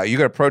 hey, you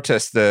got to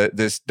protest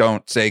this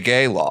don't say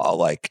gay law.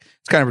 Like,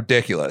 it's kind of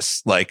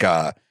ridiculous. Like,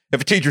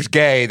 if a teacher's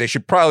gay, they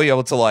should probably be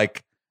able to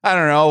like, I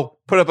don't know,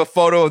 put up a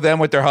photo of them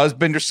with their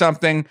husband or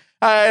something.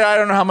 I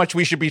don't know how much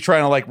we should be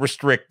trying to like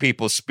restrict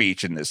people's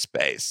speech in this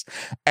space.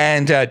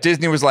 And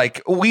Disney was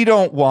like, we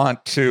don't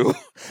want to,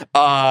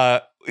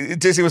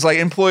 Disney was like,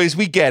 employees,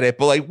 we get it,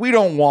 but like, we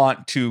don't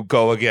want to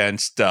go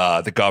against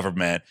the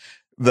government.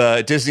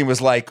 Disney was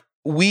like,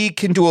 we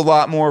can do a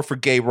lot more for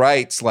gay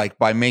rights, like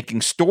by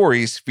making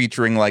stories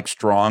featuring like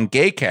strong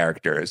gay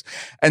characters.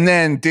 And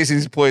then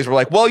Disney's employees were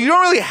like, well, you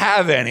don't really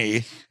have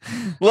any.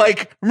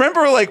 Like,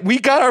 remember, like we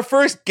got our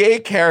first gay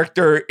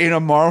character in a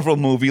Marvel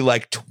movie,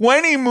 like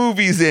 20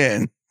 movies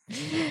in.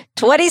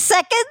 20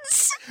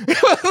 seconds?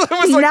 It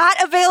was like,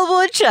 not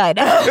available in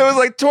China. It was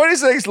like 20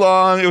 seconds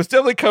long. It was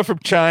definitely cut from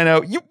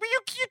China. You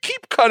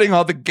keep cutting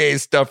all the gay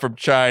stuff from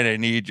China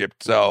and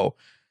Egypt, So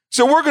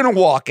we're going to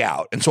walk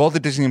out. And so all the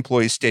Disney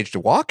employees staged a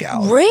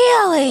walkout.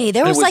 Really?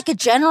 There was like a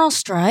general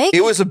strike?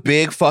 It was a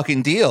big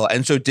fucking deal.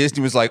 And so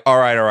Disney was like, all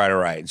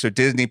right. And so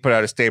Disney put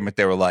out a statement.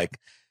 They were like,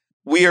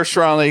 we are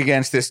strongly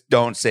against this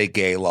don't say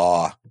gay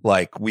law.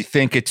 Like, we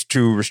think it's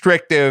too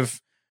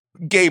restrictive.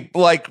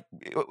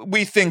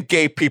 We think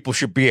gay people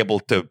should be able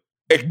to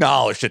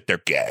acknowledge that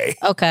they're gay.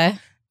 Okay.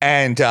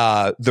 And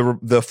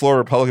the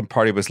Florida Republican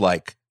Party was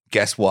like,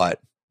 guess what?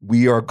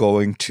 We are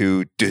going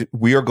to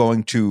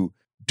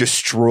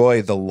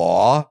destroy the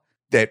law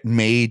that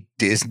made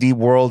Disney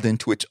World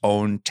into its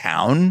own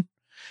town.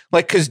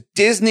 Like, because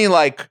Disney,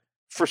 like,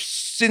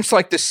 since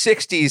like the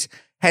 60s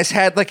has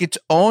had like its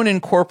own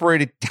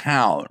incorporated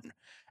town.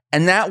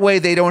 And that way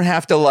they don't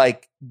have to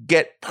like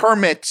get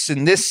permits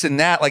and this and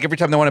that, like every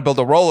time they want to build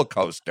a roller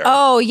coaster.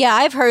 Oh, yeah,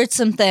 I've heard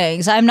some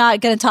things. I'm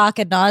not going to talk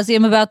ad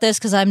nauseum about this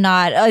because I'm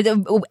not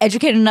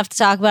educated enough to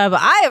talk about it,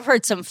 but I have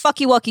heard some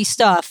fucky-wucky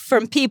stuff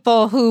from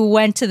people who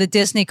went to the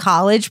Disney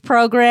College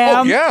program.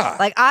 Oh, yeah.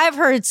 Like, I've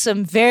heard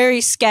some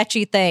very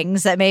sketchy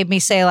things that made me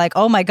say, like,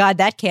 oh my God,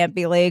 that can't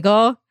be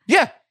legal.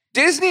 Yeah.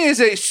 Disney is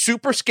a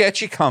super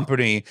sketchy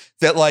company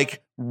that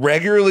like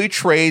regularly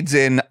trades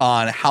in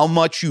on how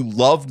much you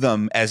loved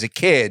them as a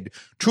kid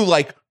to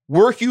like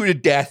work you to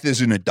death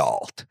as an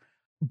adult.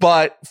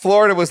 But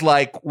Florida was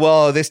like,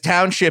 well, this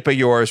township of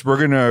yours, we're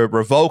going to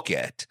revoke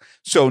it.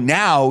 So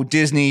now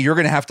Disney, you're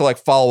going to have to like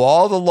follow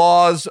all the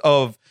laws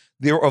of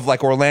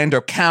like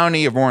Orlando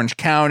County, of Orange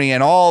County,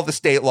 and all the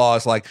state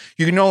laws. Like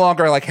you can no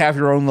longer like have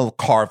your own little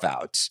carve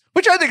outs,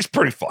 which I think is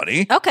pretty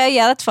funny. Okay.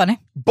 Yeah, that's funny.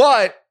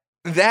 But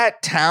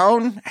that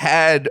town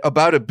had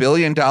about $1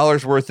 billion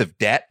worth of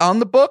debt on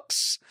the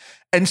books.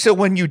 And so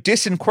when you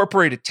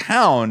disincorporate a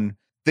town,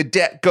 the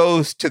debt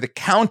goes to the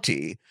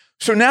county.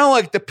 So now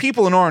like the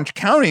people in Orange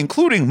County,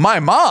 including my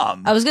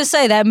mom. I was going to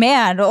say that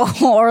man,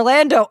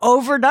 Orlando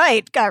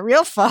overnight got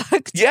real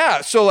fucked.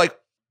 Yeah. So like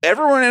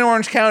everyone in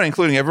Orange County,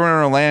 including everyone in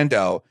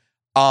Orlando,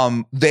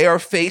 they are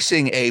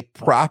facing a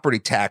property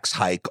tax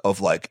hike of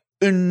like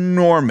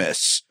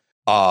enormous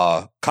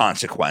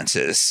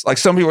consequences. Like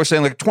some people are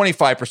saying like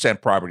 25%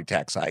 property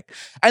tax hike.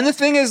 And the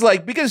thing is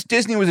like, because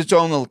Disney was its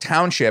own little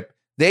township,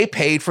 they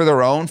paid for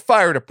their own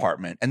fire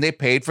department and they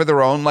paid for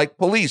their own like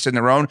police and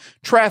their own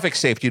traffic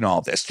safety and all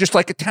this, just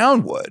like a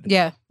town would.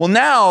 Yeah. Well,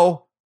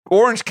 now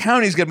Orange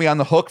County is going to be on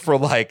the hook for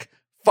like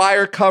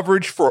fire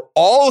coverage for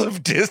all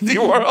of Disney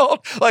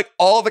World, like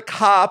all the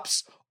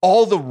cops,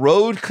 all the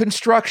road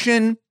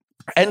construction.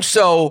 And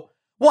so,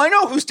 well, I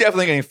know who's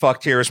definitely getting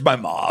fucked here is my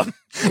mom.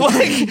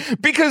 Like,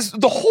 because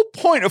the whole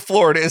point of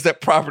Florida is that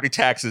property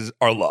taxes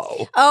are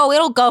low. Oh,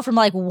 it'll go from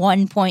like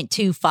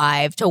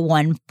 1.25 to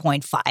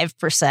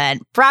 1.5%.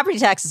 Property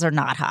taxes are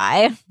not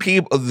high.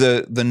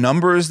 The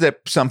numbers that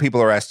some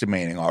people are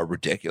estimating are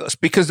ridiculous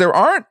because there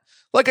aren't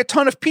like a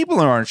ton of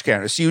people in Orange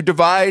County. So you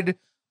divide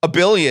 $1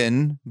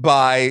 billion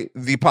by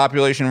the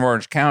population of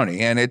Orange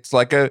County, and it's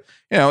like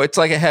it's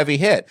like a heavy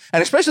hit.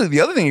 And especially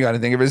the other thing you got to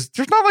think of is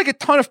there's not like a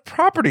ton of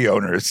property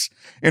owners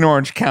in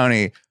Orange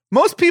County.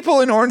 Most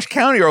people in Orange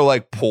County are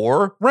like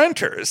poor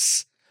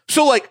renters.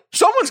 So like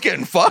someone's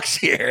getting fucked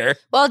here.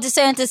 Well,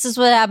 DeSantis is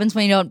what happens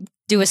when you don't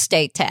do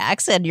estate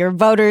tax, and your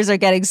voters are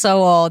getting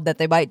so old that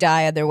they might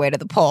die on their way to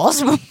the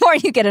polls before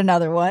you get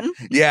another one.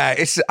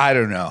 Yeah, I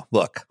don't know.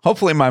 Look,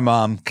 hopefully my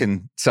mom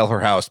can sell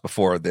her house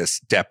before this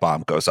debt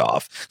bomb goes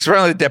off. So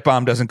apparently the debt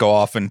bomb doesn't go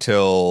off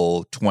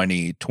until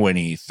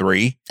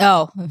 2023.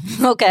 Oh,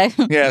 okay.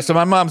 Yeah, so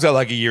my mom's got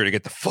like a year to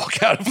get the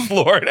fuck out of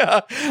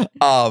Florida.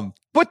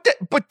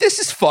 But this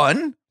is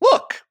fun.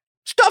 Look,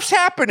 stuff's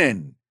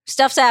happening.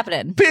 Stuff's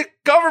happening. Big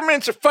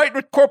governments are fighting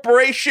with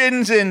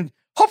corporations, and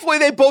hopefully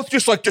they both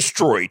just like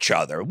destroy each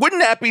other.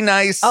 Wouldn't that be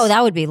nice? Oh,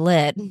 that would be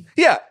lit.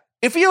 Yeah.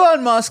 If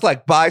Elon Musk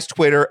like buys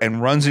Twitter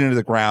and runs it into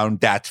the ground,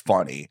 that's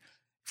funny.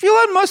 If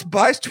Elon Musk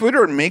buys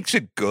Twitter and makes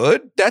it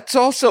good, that's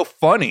also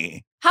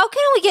funny. How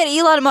can we get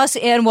Elon Musk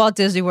and Walt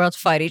Disney World to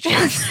fight each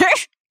other?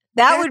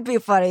 That would be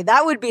funny.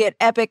 That would be an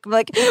epic,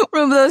 like,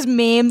 remember those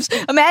memes?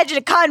 Imagine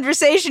a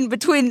conversation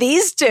between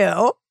these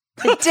two.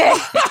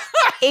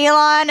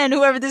 Elon and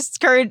whoever this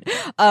current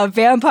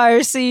vampire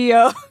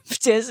CEO of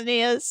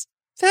Disney is.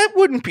 That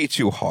wouldn't be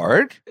too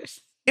hard.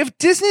 If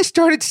Disney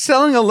started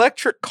selling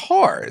electric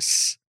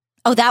cars.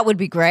 Oh, that would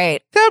be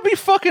great. That would be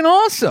fucking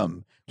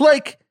awesome.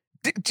 Like,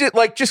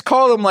 just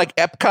call them like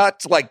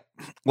Epcot,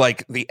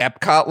 like the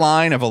Epcot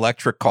line of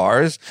electric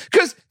cars.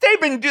 Because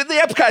they've been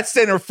the Epcot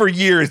Center for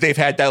years. They've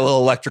had that little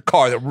electric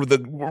car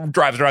that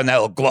drives around that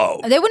little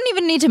globe. They wouldn't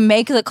even need to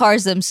make the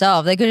cars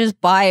themselves. They could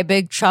just buy a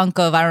big chunk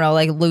of, I don't know,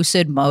 like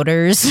Lucid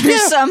Motors or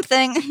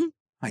something.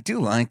 I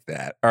do like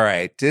that. All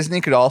right. Disney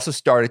could also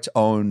start its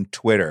own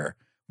Twitter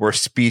where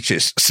speech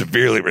is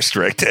severely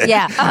restricted.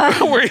 Yeah.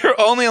 Where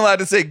you're only allowed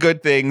to say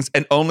good things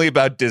and only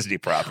about Disney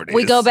properties.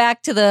 We go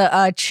back to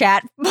the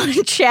chat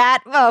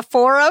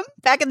forum.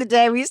 Back in the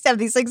day, we used to have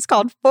these things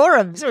called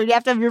forums where you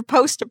have to have your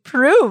post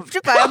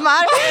approved by a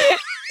moderator.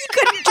 You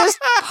couldn't just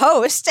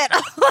post at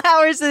all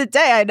hours of the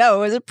day. I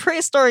know. It was a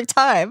prehistoric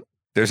time.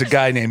 There's a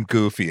guy named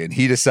Goofy, and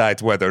he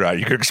decides whether or not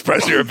you can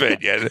express your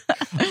opinion.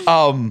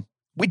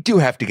 We do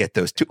have to get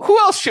those two. Who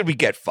else should we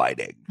get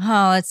fighting?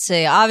 Oh, let's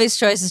see. Obvious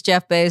choice is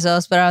Jeff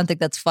Bezos, but I don't think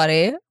that's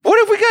funny. What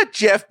if we got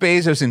Jeff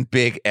Bezos and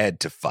Big Ed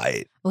to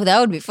fight? Oh, that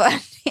would be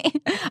funny.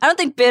 I don't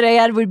think Big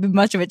Ed would be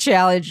much of a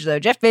challenge, though.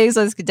 Jeff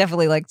Bezos could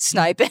definitely, like,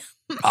 snipe him.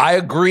 I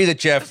agree that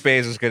Jeff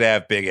Bezos could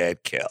have Big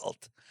Ed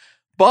killed.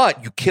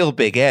 But you kill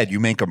Big Ed,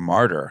 you make a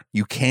martyr.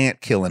 You can't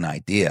kill an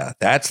idea.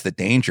 That's the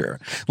danger.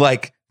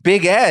 Like,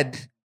 Big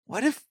Ed,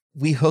 what if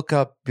we hook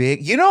up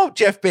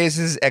Jeff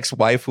Bezos'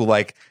 ex-wife who,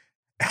 like,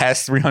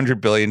 has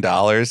 $300 billion.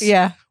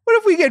 Yeah. What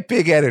if we get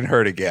Big Ed and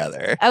her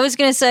together? I was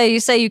going to say, you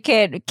say you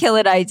can't kill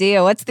an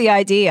idea. What's the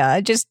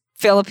idea? Just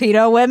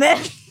Filipino women?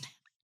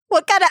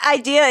 What kind of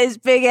idea is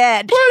Big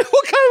Ed?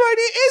 What kind of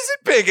idea is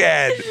it, Big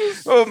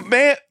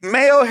Ed?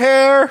 Mayo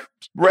hair,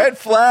 red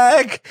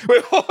flag.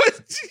 Wait,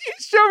 you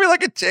showed me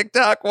like a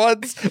TikTok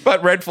once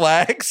about red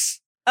flags.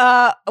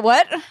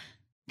 What?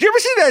 Do you ever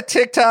see that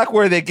TikTok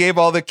where they gave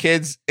all the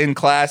kids in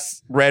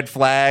class red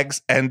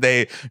flags and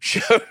they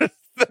showed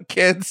the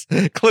kids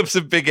clips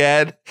of Big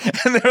Ed,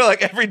 and they're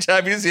like, every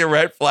time you see a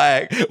red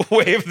flag,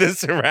 wave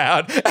this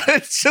around, and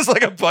it's just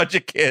like a bunch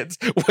of kids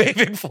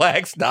waving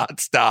flags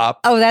nonstop.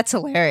 Oh, that's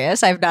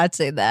hilarious. I've not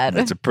seen that.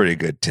 That's a pretty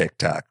good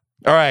TikTok.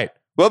 All right,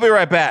 we'll be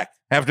right back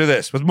after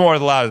this with more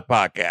of the Loudest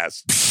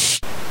Podcast.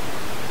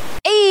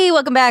 Hey,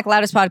 welcome back.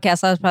 Loudest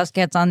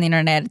podcast on the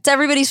internet. It's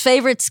everybody's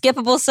favorite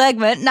skippable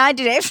segment,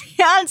 90 Day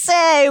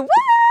Fiancé. Woo!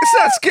 It's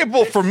not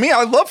skippable for me.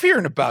 I love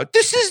hearing about it.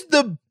 This is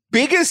the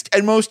biggest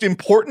and most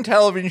important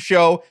television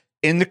show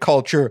in the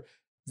culture.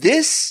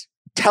 This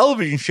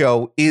television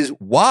show is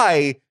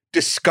why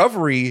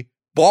Discovery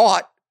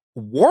bought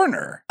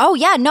Warner. Oh,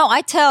 yeah. No,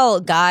 I tell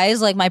guys,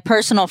 like my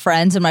personal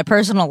friends in my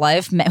personal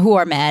life who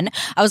are men,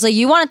 I was like,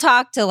 you want to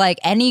talk to like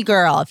any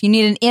girl. If you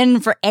need an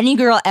in for any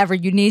girl ever,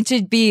 you need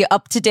to be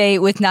up to date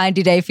with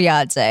 90 Day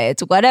Fiancé.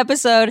 It's one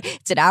episode.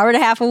 It's an hour and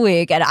a half a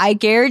week. And I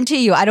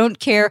guarantee you, I don't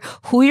care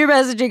who you're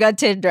messaging on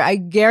Tinder. I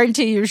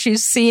guarantee you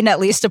she's seen at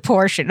least a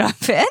portion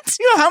of it.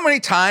 You know how many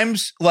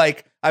times,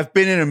 like, I've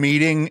been in a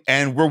meeting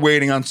and we're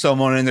waiting on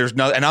someone and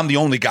and I'm the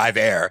only guy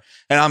there.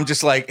 And I'm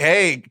just like,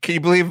 hey, can you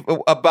believe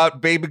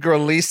about baby girl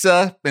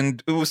Lisa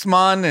and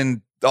Usman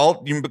and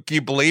all? Can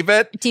you believe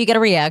it? Do you get a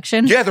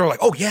reaction? Yeah, they're like,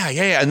 oh, yeah.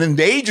 And then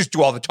they just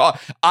do all the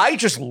talk. I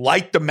just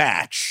light the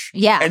match.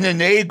 Yeah. And then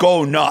they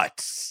go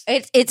nuts.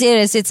 It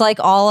is. It's like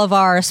all of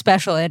our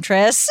special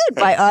interests.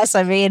 By us,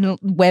 I mean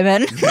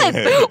women.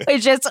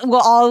 We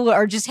all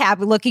are just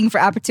happy looking for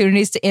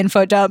opportunities to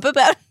info dump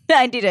about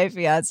 90 Day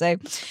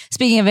Fiancé.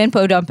 Speaking of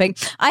info dumping,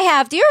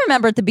 do you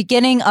remember at the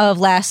beginning of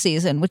last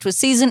season, which was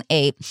season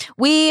 8,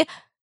 we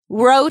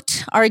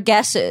wrote our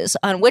guesses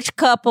on which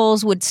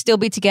couples would still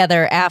be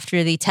together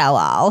after the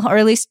tell-all, or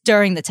at least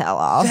during the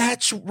tell-all.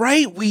 That's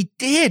right, we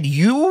did.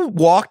 You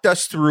walked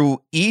us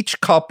through each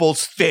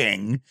couple's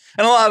thing,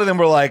 and a lot of them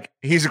were like,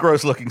 he's a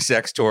gross-looking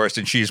sex tourist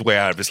and she's way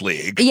out of his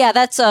league. Yeah,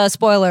 that's a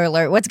spoiler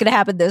alert. What's going to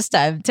happen this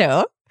time,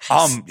 too?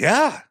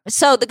 Yeah.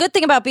 So the good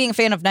thing about being a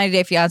fan of 90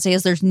 Day Fiancé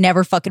is there's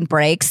never fucking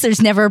breaks.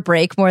 There's never a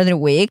break more than a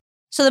week.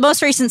 So the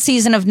most recent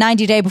season of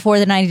 90 Day Before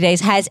the 90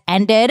 Days has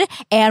ended,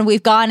 and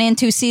we've gone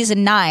into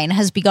season 9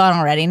 has begun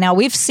already. Now,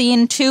 we've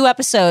seen 2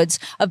 episodes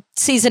of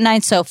season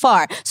 9 so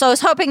far. So I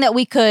was hoping that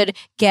we could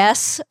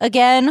guess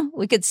again.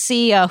 We could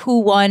see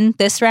who won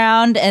this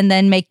round and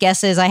then make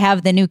guesses. I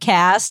have the new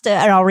cast,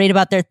 and I'll read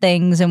about their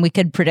things, and we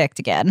could predict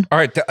again. All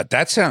right.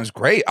 That sounds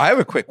great. I have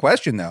a quick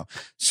question, though.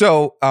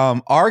 So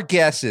our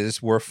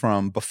guesses were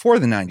from before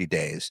the 90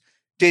 days.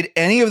 Did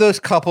any of those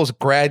couples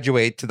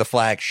graduate to the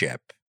flagship?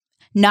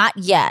 Not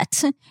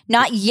yet.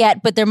 Not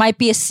yet, but there might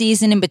be a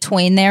season in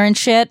between there and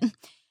shit.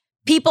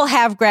 People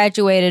have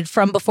graduated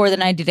from before the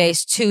 90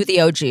 days to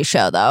the OG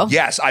show, though.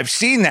 Yes, I've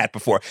seen that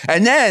before.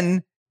 And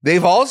then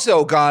they've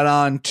also gone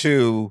on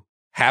to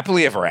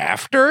Happily Ever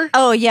After.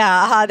 Oh,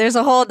 yeah. There's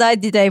a whole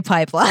 90-day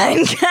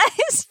pipeline,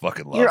 guys.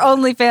 Fucking love Your it.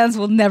 OnlyFans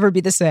will never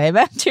be the same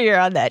after you're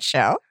on that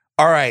show.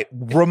 All right.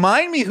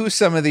 Remind me who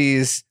some of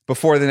these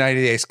before the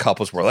 90 days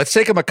couples were. Let's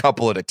take them a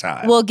couple at a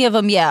time. We'll give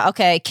them,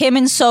 okay. Kim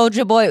and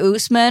Soulja Boy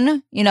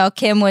Usman. You know,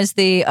 Kim was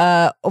the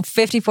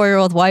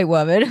 54-year-old white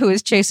woman who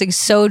was chasing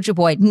Soulja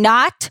Boy,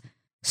 not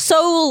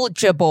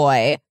Soulja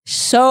Boy,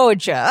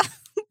 Soulja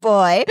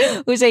Boy,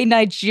 who's a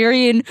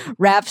Nigerian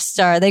rap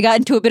star. They got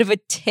into a bit of a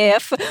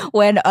tiff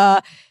when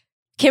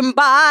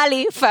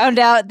Kimbali found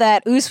out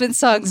that Usman's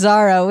song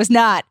Zara was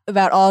not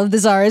about all of the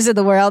Zaras in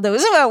the world. It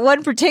was about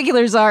one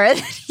particular Zara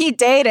that he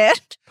dated.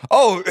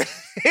 Oh,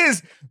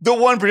 the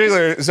one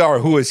particular Zara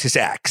who was his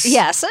ex.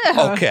 Yes.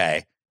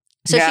 Okay.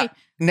 So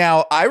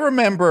now I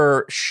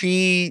remember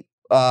she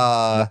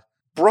brought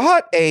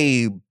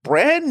a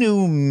brand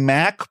new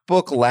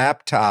MacBook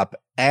laptop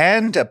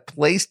and a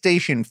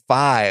PlayStation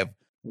 5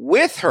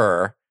 with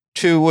her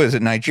to, was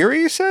it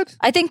Nigeria, you said?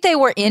 I think they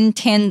were in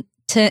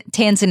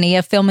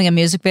Tanzania filming a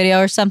music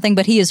video or something,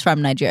 but he is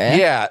from Nigeria.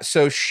 Yeah.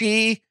 So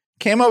she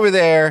came over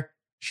there.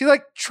 She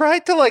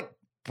tried to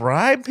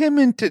bribe him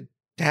into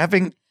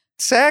having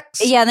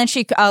sex. Yeah. And then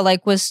she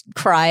was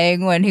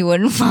crying when he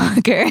wouldn't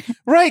fuck her.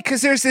 Right.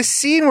 Cause there's this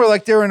scene where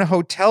they're in a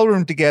hotel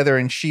room together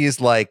and she's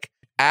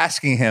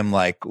asking him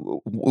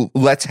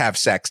let's have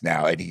sex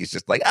now. And he's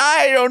just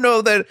I don't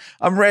know that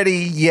I'm ready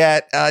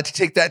yet to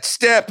take that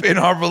step in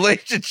our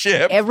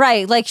relationship.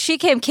 Right. She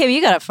came, Kim, you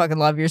gotta fucking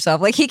love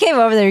yourself. He came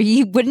over there.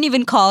 He wouldn't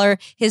even call her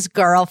his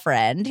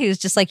girlfriend. He was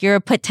just you're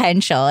a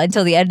potential.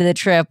 Until the end of the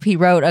trip, he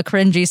wrote a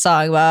cringy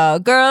song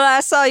about, girl,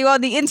 I saw you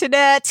on the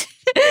internet.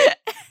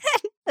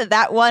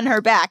 That won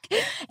her back.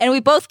 And we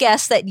both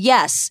guessed that,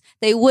 yes,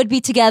 they would be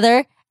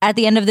together at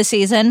the end of the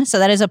season. So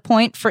that is a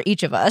point for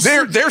each of us.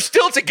 They're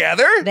still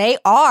together? They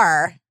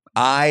are.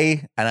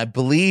 I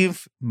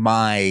believe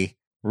my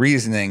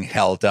reasoning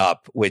held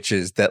up, which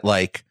is that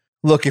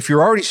look, if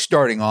you're already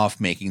starting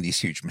off making these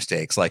huge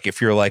mistakes,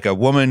 if you're a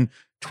woman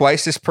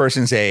twice this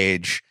person's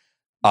age,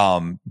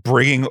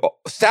 bringing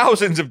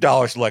thousands of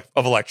dollars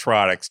of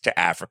electronics to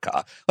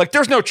Africa,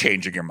 there's no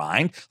changing your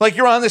mind.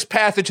 You're on this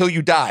path until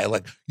you die.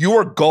 You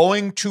are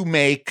going to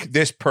make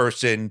this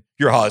person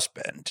your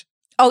husband.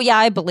 Oh, yeah,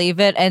 I believe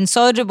it. And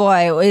Soulja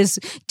Boy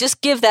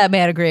just give that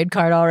man a green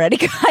card already.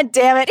 God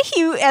damn it. He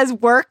has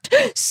worked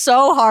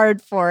so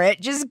hard for it.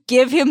 Just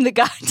give him the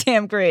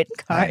goddamn green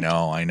card.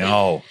 I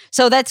know.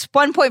 So that's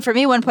 1 point for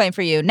me, 1 point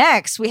for you.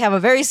 Next, we have a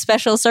very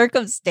special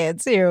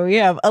circumstance here. We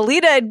have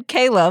Alina and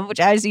Caleb, which,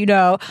 as you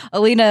know,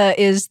 Alina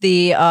is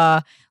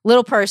the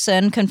little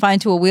person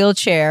confined to a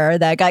wheelchair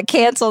that got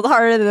canceled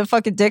harder than the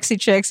fucking Dixie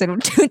Chicks in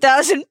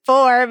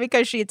 2004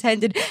 because she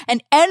attended an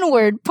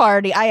N-word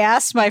party. I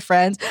asked my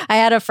friends. I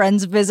had a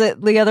friend's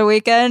visit the other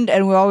weekend,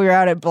 and while we were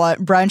out at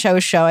brunch, I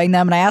was showing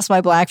them, and I asked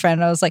my black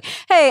friend, and I was like,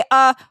 hey,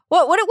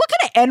 what kind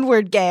of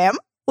N-word game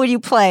would you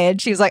play?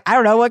 And she was like, I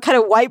don't know. What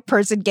kind of white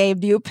person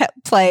game do you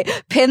play?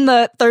 Pin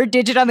the third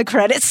digit on the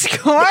credit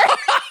score?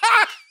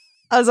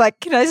 I was like,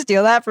 can I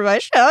steal that for my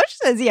show? She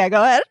says, yeah,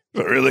 go ahead.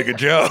 A really good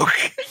joke.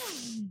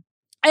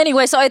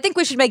 Anyway, so I think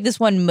we should make this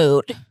one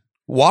moot.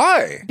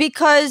 Why?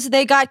 Because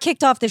they got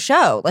kicked off the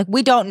show.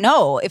 We don't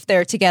know if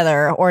they're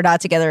together or not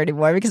together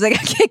anymore because they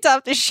got kicked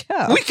off the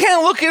show. We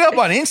can't look it up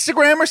on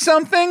Instagram or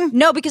something?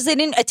 No, because they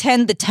didn't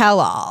attend the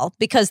tell-all,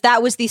 because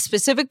that was the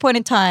specific point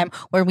in time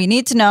where we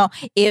need to know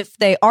if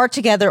they are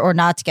together or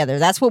not together.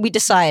 That's what we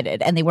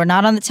decided. And they were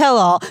not on the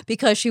tell-all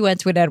because she went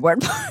to an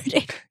N-word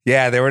party.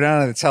 Yeah, they were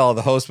not on the tell-all.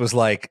 The host was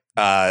like,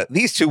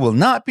 these two will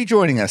not be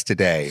joining us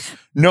today.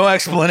 No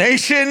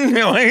explanation,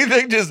 no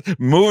anything, just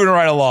moving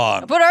right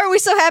along. But are we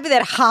so happy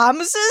that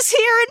Hamza's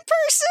here in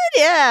person?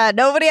 Yeah,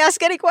 nobody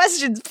ask any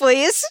questions,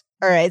 please.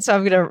 All right, so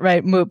I'm going to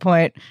write moot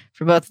point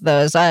for both of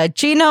those.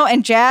 Gino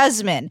and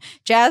Jasmine.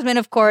 Jasmine,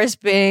 of course,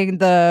 being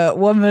the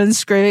woman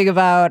screaming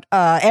about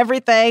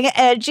everything,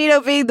 and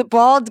Gino being the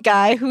bald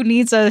guy who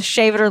needs a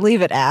shave it or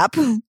leave it app.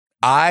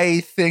 I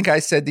think I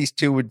said these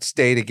two would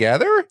stay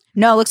together.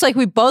 No, looks like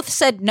we both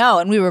said no,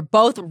 and we were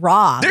both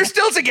wrong. They're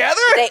still together?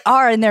 They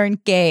are, and they're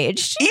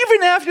engaged.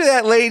 Even after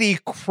that lady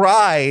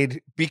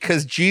cried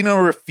because Gino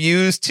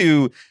refused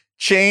to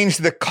change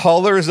the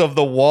colors of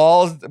the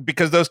walls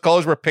because those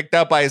colors were picked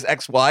out by his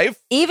ex-wife?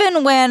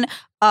 Even when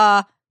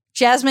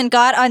Jasmine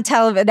got on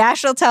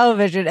national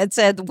television and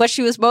said what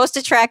she was most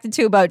attracted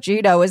to about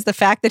Gino was the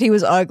fact that he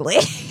was ugly.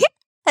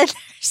 And they're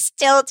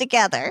still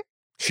together.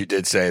 She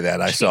did say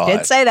that. I saw it. She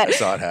did say that. I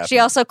saw it happen. She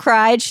also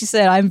cried. She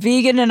said, I'm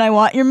vegan and I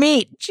want your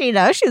meat.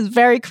 Gino, she was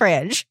very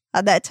cringe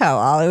on that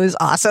tell-all. It was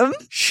awesome.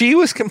 She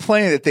was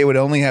complaining that they would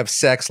only have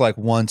sex like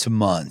once a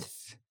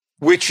month,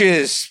 which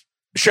is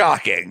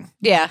shocking.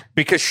 Yeah.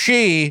 Because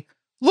she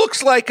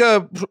looks like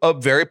a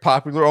very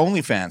popular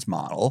OnlyFans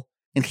model,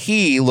 and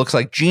he looks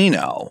like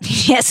Gino.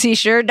 Yes, he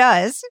sure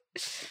does.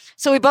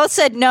 So we both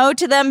said no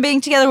to them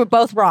being together. We're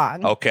both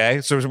wrong.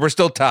 Okay, so we're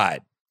still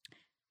tied.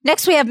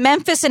 Next, we have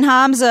Memphis and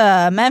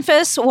Hamza.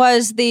 Memphis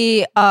was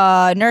the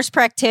nurse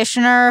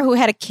practitioner who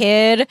had a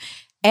kid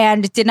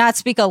and did not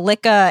speak a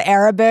lick of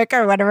Arabic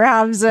or whatever.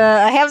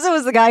 Hamza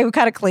was the guy who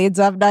kind of cleans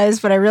up nice,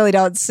 but I really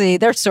don't see.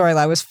 Their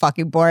storyline was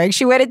fucking boring.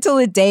 She waited until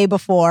the day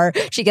before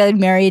she got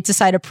married to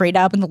sign a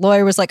prenup, and the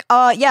lawyer was like,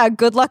 yeah,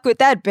 good luck with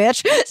that,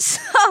 bitch.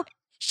 So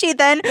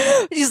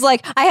she's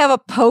like, I have a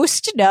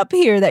post-nup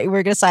here that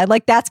we're going to sign.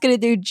 Like, that's going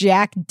to do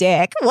jack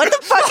dick. What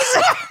the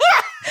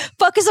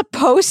fuck is a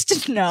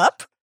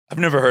post-nup? I've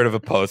never heard of a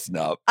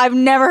post-nup. I've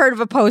never heard of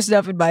a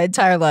post-nup in my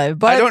entire life.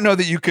 But I don't know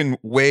that you can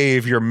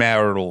waive your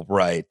marital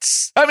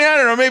rights. I mean, I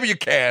don't know. Maybe you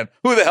can.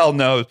 Who the hell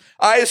knows?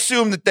 I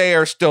assume that they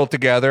are still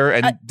together.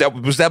 And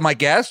was that my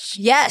guess?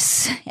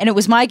 Yes. And it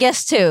was my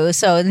guess, too.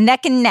 So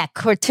neck and neck.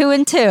 We're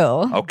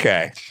 2-2.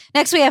 Okay.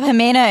 Next, we have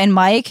Jimena and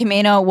Mike.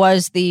 Jimena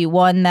was the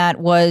one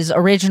that was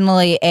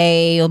originally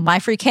a My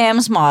Free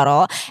Cams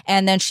model.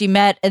 And then she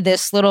met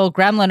this little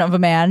gremlin of a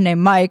man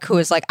named Mike, who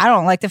was like, I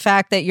don't like the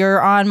fact that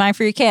you're on My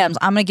Free Cams.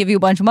 I'm going to give you a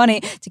bunch of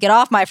money to get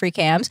off My Free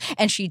Cams.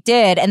 And she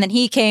did. And then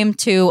he came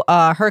to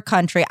her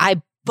country.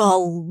 I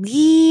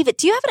believe,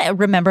 do you have it?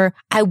 Remember?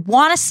 I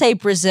want to say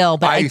Brazil,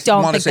 but I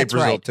don't think that's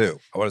right.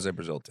 I want to say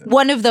Brazil, too.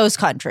 One of those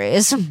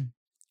countries.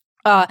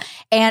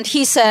 And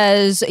he's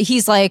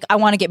like, I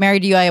want to get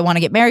married to you. I want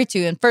to get married to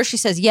you. And first she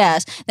says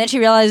yes. Then she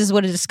realizes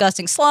what a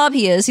disgusting slob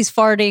he is. He's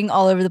farting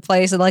all over the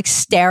place and like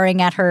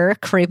staring at her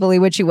creepily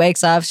when she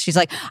wakes up. She's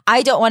like,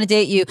 I don't want to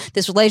date you.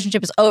 This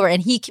relationship is over.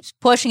 And he keeps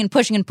pushing and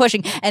pushing and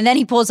pushing. And then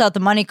he pulls out the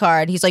money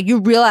card. He's like,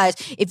 you realize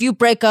if you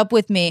break up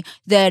with me,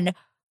 then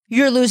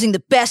you're losing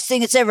the best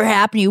thing that's ever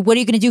happened to you. What are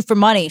you going to do for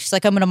money? She's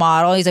like, I'm going to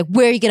model. He's like,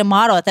 where are you going to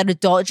model? At that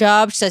adult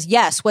job? She says,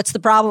 yes. What's the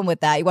problem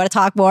with that? You want to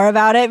talk more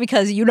about it?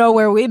 Because you know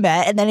where we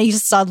met. And then he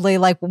just suddenly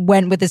like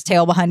went with his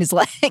tail behind his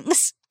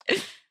legs.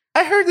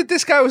 I heard that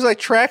this guy was like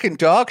tracking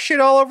dog shit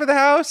all over the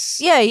house.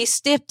 Yeah, he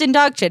stepped in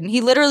dog shit. He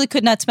literally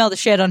could not smell the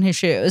shit on his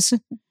shoes.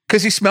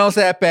 Because he smells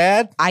that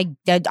bad? I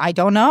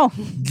don't know.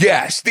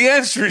 Yes. The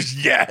answer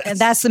is yes. And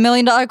that's the $1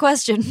 million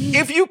question.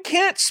 If you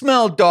can't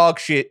smell dog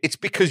shit, it's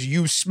because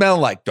you smell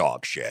like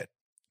dog shit.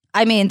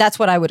 I mean, that's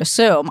what I would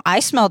assume. I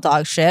smell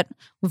dog shit.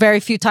 Very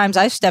few times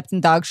I've stepped in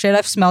dog shit.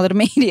 I've smelled it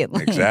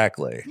immediately.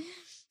 Exactly.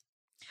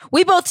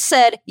 We both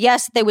said,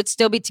 yes, they would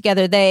still be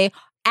together. They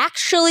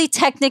actually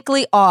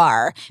technically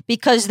are,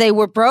 because they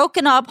were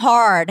broken up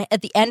hard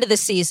at the end of the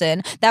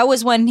season. That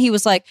was when she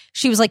was like,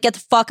 get the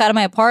fuck out of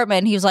my apartment.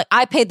 And he was like,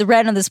 I paid the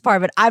rent on this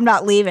apartment. I'm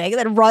not leaving. And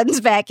then runs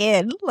back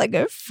in like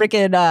a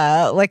freaking,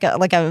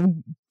 like a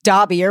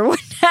Dobby or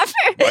whatever.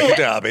 Like a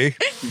Dobby.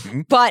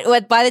 Mm-hmm.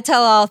 But by the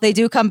tell-all, they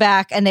do come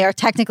back and they are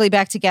technically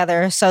back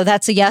together. So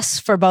that's a yes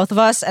for both of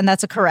us. And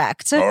that's a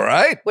correct. All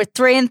right. We're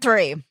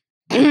 3-3.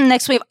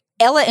 Next we have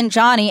Ella and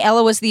Johnny.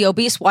 Ella was the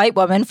obese white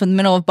woman from the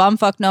middle of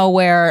bumfuck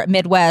nowhere,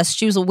 Midwest.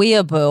 She was a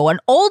weeaboo, an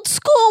old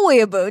school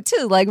weeaboo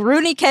too, like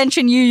Rooney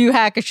Kenshin, Yu Yu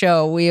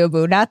Hakusho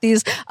weeaboo, not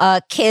these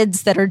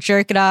kids that are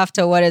jerking off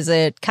to, what is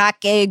it,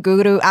 Kake,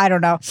 Guru, I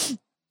don't know.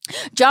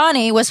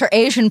 Johnny was her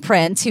Asian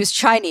prince. He was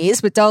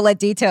Chinese, but don't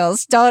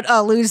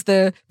lose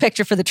the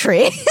picture for the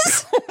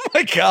trees. Oh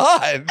my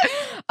God.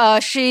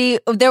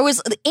 There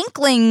was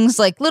inklings,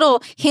 like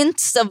little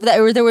hints of that,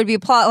 or there would be a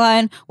plot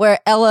line where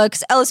Ella,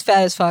 because Ella's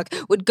fat as fuck,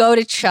 would go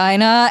to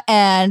China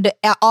and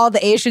all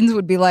the Asians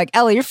would be like,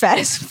 Ella, you're fat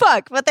as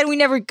fuck. But then we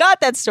never got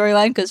that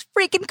storyline because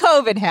freaking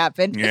COVID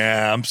happened.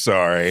 Yeah, I'm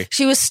sorry.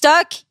 She was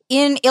stuck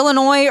in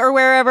Illinois or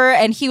wherever,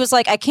 and he was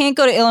like, I can't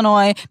go to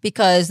Illinois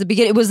because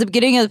it was the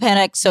beginning of the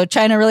panic, so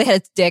China really had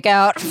its dick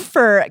out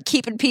for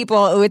keeping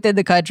people within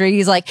the country.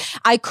 He's like,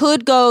 I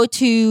could go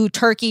to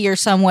Turkey or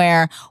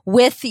somewhere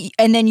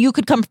and then you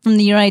could come from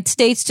the United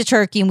States to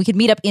Turkey and we could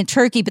meet up in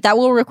Turkey, but that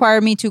will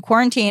require me to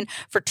quarantine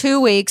for 2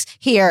 weeks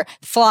here,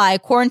 fly,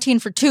 quarantine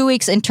for 2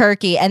 weeks in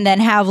Turkey, and then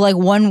have like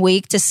 1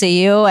 week to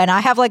see you, and I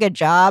have like a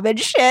job and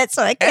shit,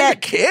 so I can't. And a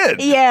kid.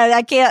 Yeah,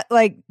 I can't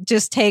like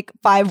just take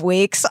 5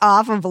 weeks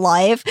off of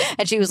life.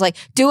 And she was like,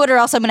 do it or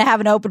else I'm going to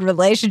have an open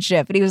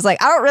relationship. And he was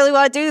like, I don't really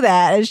want to do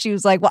that. And she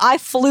was like, well, I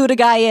flew a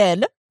guy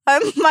in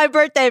on my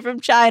birthday from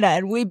China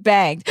and we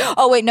banged.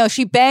 Oh, wait, no,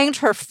 she banged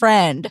her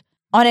friend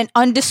on an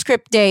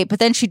undescript date, but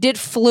then she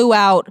flew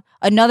out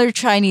another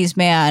Chinese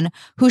man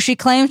who she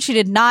claimed she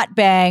did not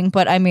bang.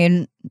 But I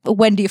mean,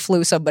 when do you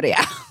flew somebody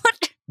out?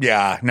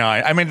 Yeah, no,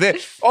 I mean,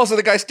 also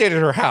the guy stayed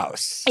at her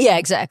house. Yeah,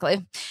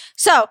 exactly.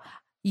 So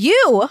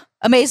You,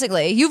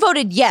 amazingly, you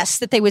voted yes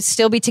that they would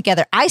still be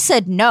together. I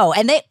said no,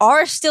 and they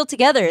are still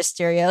together,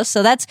 Asterio.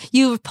 So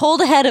you've pulled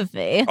ahead of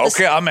me.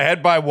 Okay, I'm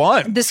ahead by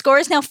 1. The score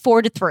is now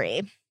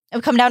 4-3.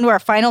 We come down to our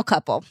final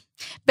couple.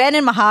 Ben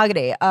and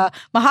Mahogany.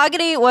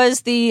 Mahogany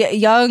was the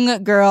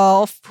young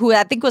girl who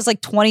I think was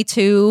like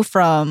 22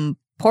 from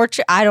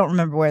Portugal. I don't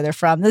remember where they're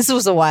from. This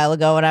was a while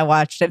ago when I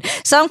watched it.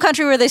 Some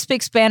country where they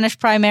speak Spanish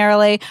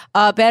primarily.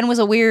 Ben was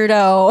a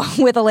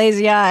weirdo with a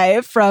lazy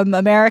eye from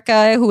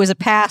America who was a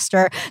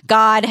pastor.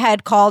 God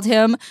had called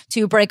him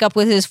to break up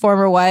with his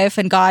former wife,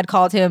 and God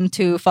called him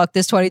to fuck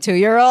this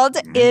 22-year-old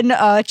in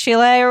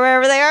Chile or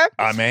wherever they are.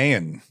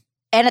 Amen.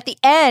 And at the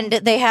end,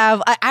 they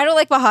have, I don't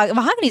like Mahogany.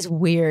 Mahogany's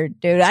weird,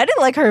 dude. I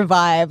didn't like her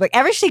vibe. Like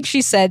everything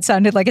she said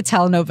sounded like a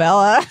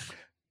telenovela.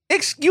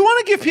 You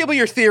want to give people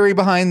your theory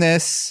behind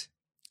this?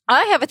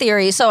 I have a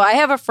theory. So I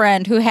have a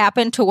friend who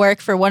happened to work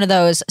for one of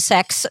those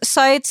sex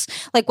sites.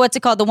 Like, what's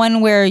it called? The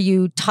one where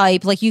you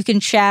type, like you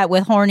can chat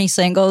with horny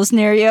singles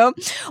near you.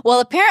 Well,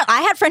 apparently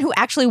I had a friend who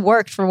actually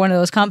worked for one of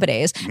those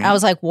companies. And I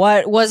was like,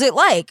 what was it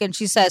like? And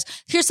she says,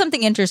 here's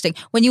something interesting.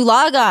 When you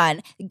log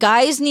on,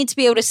 guys need to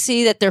be able to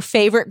see that their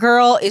favorite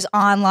girl is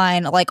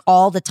online like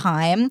all the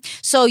time.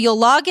 So you'll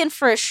log in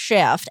for a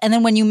shift. And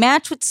then when you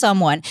match with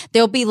someone,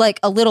 there'll be like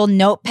a little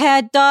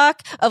notepad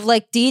doc of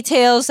like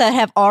details that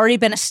have already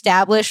been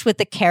established with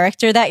the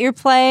character that you're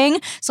playing.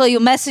 So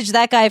you'll message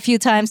that guy a few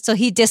times till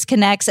he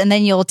disconnects, and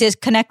then you'll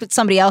disconnect with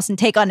somebody else and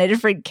take on a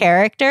different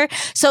character.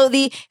 So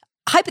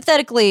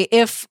hypothetically,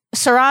 if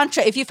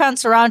you found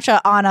Sarancha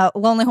on a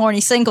Lonely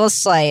Horny Singles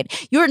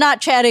site, you're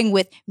not chatting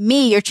with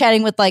me. You're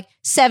chatting with like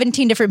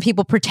 17 different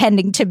people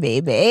pretending to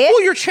be me.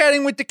 Well, you're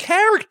chatting with the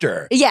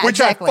character. Yeah,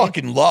 which exactly. I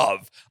fucking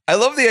love. I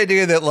love the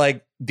idea that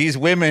like these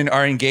women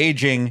are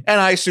engaging, and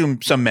I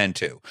assume some men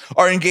too,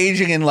 are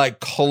engaging in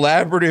like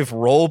collaborative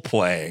role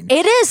playing.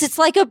 It is. It's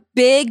like a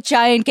big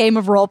giant game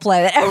of role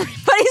play that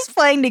everybody's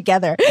playing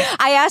together.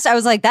 I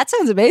was like, that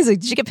sounds amazing.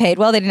 Did you get paid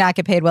well? They did not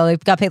get paid well. They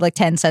got paid like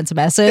 10 cents a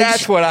message.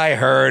 That's what I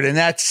heard, and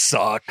that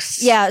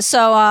sucks. Yeah.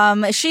 So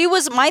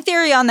my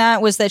theory on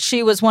that was that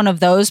she was one of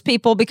those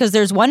people, because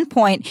there's one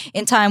point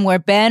in time where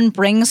Ben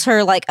brings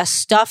her like a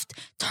stuffed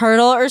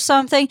turtle or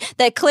something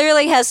that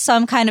clearly has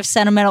some kind of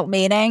sentimental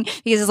meaning.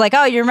 Because it's like,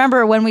 oh, you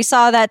remember when we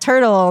saw that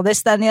turtle,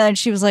 this, that, and the other? And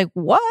she was like,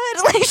 what?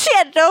 Like, she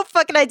had no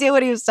fucking idea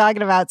what he was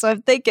talking about. So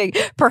I'm thinking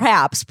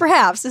perhaps,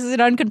 this is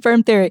an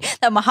unconfirmed theory,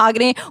 that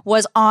Mahogany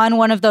was on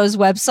one of those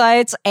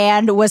websites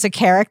and was a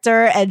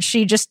character, and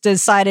she just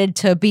decided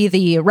to be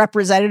the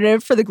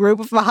representative for the group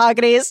of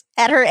Mahogany's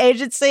at her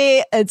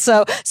agency. And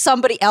so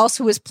somebody else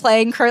who was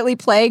currently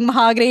playing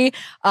Mahogany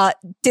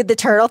did the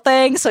turtle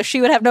thing. So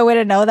she would have no way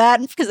to know that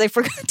because they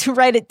forgot to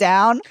write it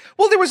down.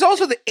 Well, there was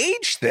also the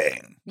age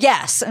thing.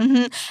 Yes.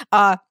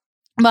 Mm-hmm.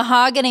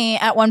 Mahogany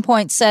at one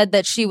point said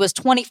that she was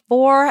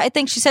 24. I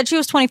think she said she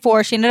was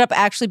 24. She ended up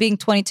actually being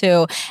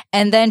 22.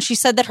 And then she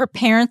said that her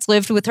parents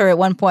lived with her at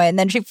one point. And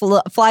then she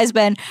flies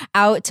Ben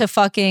out to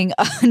fucking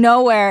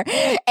nowhere.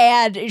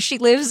 And she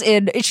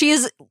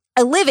is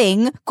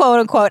living, quote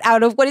unquote,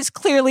 out of what is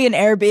clearly an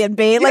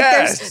Airbnb.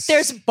 Like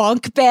there's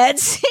bunk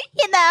beds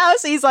in the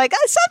house. He's like,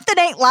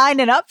 something ain't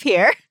lining up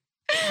here.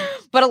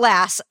 But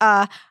alas,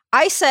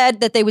 I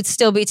said that they would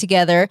still be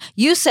together.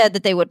 You said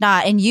that they would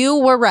not, and you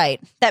were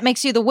right. That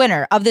makes you the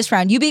winner of this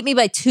round. You beat me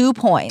by 2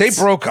 points.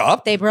 They broke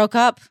up? They broke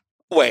up.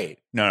 Wait,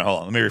 no, hold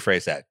on. Let me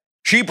rephrase that.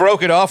 She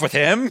broke it off with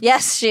him?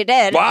 Yes, she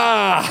did.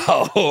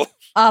 Wow.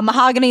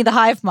 Mahogany the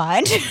hive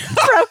mind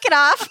broke it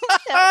off.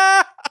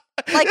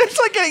 Like, it's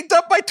like getting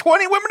dumped by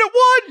 20 women at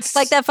once.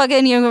 Like that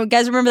fucking, you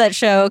guys remember that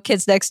show,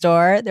 Kids Next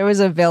Door? There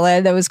was a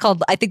villain that was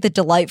called, I think, The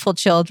Delightful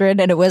Children,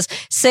 and it was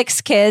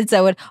 6 kids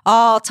that would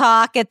all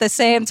talk at the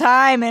same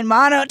time in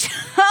monotone.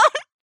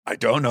 I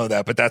don't know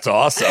that, but that's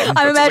awesome.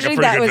 I'm imagining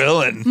like a pretty that good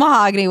villain.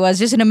 Mahogany was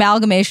just an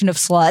amalgamation of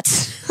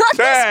sluts.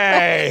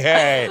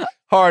 Hey.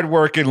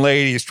 Hardworking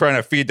ladies trying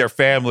to feed their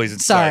families and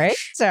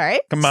Sorry.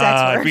 Come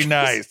on, be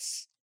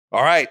nice.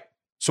 All right.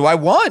 So I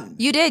won.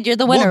 You did. You're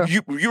the winner.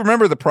 Well, you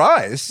remember the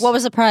prize. What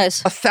was the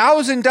prize?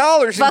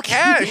 $1,000 in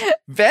cash.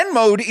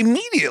 Venmo'd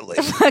immediately.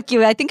 Fuck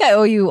you. I think I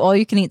owe you all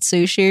you can eat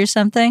sushi or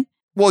something.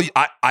 Well,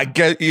 I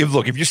get you.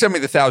 Look, if you send me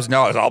the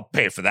 $1,000, I'll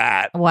pay for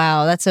that.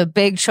 Wow, that's a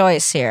big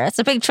choice here. That's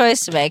a big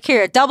choice to make.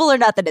 Here, double or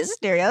nothing is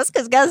Stereos.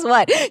 Because guess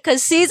what?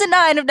 Because season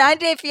 9 of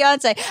 90 Day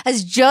Fiancé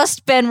has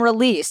just been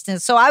released.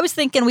 And so I was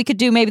thinking we could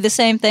do maybe the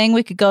same thing.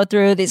 We could go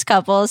through these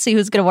couples, see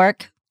who's going to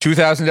work.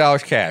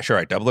 $2,000 cash. All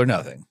right, double or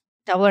nothing.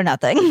 Double or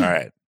nothing. All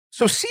right.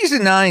 So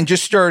season 9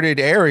 just started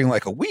airing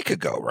like a week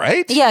ago,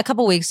 right? Yeah, a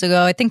couple weeks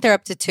ago. I think they're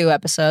up to 2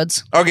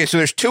 episodes. Okay, so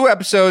there's 2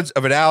 episodes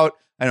of it out.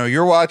 I know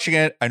you're watching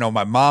it. I know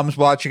my mom's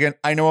watching it.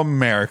 I know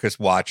America's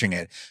watching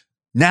it.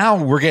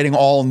 Now we're getting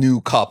all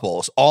new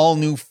couples, all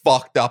new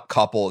fucked up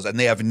couples, and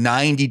they have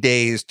 90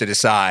 days to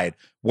decide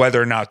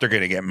whether or not they're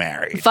going to get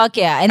married. Fuck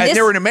yeah. And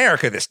they're in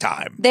America this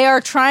time. They are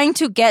trying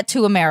to get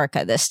to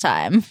America this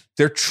time.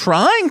 They're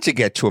trying to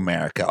get to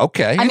America.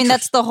 Okay. I mean,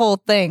 that's the whole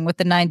thing with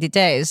the 90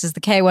 days is the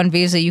K-1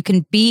 visa. You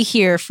can be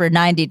here for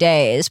 90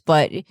 days,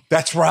 but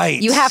that's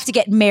right. You have to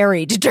get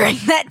married during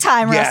that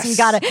time or else you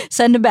got to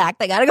send them back.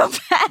 They got to go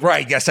back.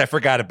 Right. Yes, I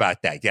forgot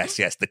about that.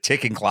 Yes, the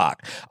ticking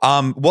clock.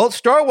 Well,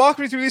 start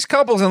walking me through these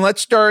couples and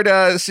let's start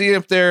seeing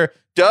if they're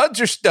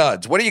duds or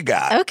studs. What do you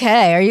got?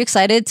 Okay. Are you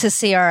excited to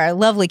see our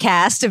lovely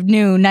cast of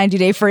new 90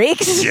 Day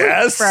Freaks?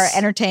 Yes. For our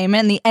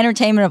entertainment and the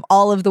entertainment of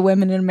all of the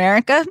women in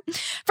America.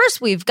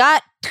 First, we've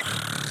got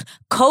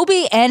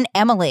Kobe and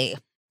Emily.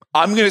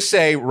 I'm going to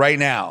say right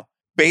now,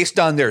 based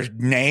on their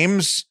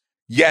names,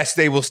 yes,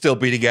 they will still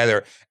be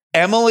together.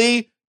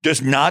 Emily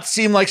does not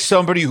seem like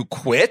somebody who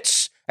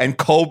quits. And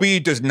Kobe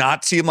does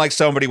not seem like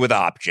somebody with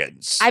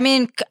options. I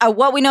mean,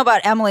 what we know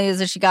about Emily is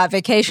that she got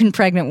vacation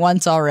pregnant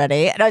once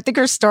already. And I think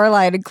her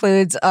storyline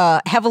includes,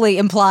 heavily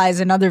implies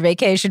another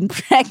vacation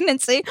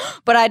pregnancy.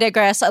 But I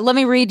digress. Let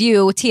me read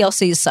you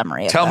TLC's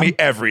summary. Tell me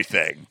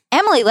everything.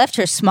 Emily left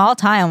her small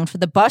town for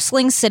the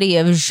bustling city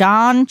of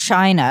Zhan,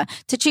 China,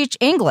 to teach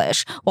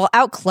English. While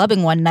out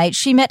clubbing one night,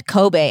 she met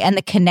Kobe, and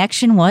the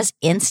connection was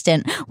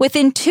instant.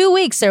 Within 2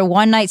 weeks, their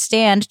one-night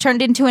stand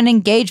turned into an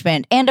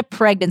engagement, and a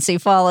pregnancy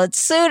followed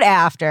soon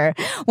after.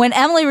 When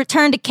Emily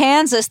returned to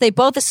Kansas, they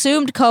both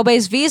assumed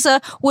Kobe's visa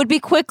would be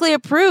quickly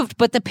approved,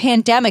 but the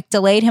pandemic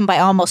delayed him by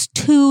almost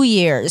 2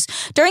 years.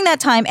 During that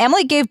time,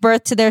 Emily gave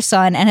birth to their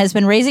son and has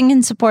been raising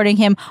and supporting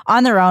him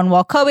on their own,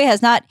 while Kobe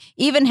has not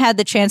even had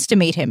the chance to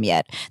meet him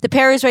yet. The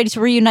pair is ready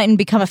to reunite and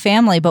become a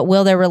family, but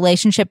will their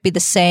relationship be the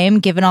same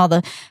given all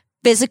the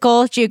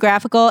physical,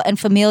 geographical, and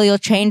familial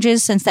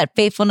changes since that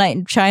fateful night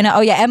in China?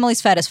 Oh yeah,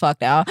 Emily's fat as fuck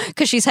now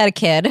because she's had a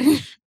kid.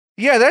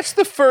 Yeah, that's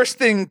the first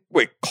thing.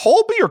 Wait,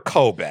 Colby or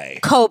Kobe?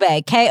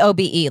 Kobe,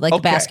 Kobe, like the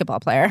basketball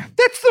player.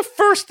 That's the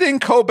first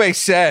thing Kobe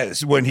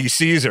says when he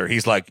sees her.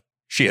 He's like,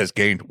 she has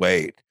gained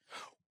weight.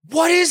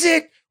 What is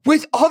it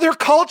with other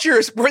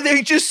cultures where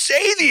they just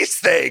say these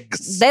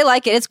things? They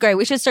like it. It's great.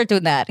 We should start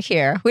doing that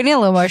here. We need a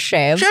little more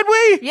shame. Should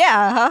we?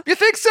 Yeah. Huh? You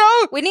think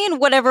so? We need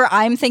whatever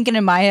I'm thinking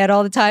in my head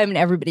all the time and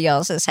everybody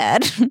else's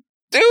head. Do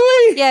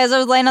we? Yeah, as I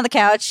was laying on the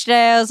couch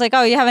today, I was like,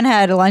 oh, you haven't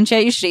had lunch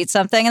yet? You should eat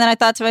something. And then I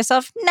thought to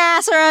myself, nah,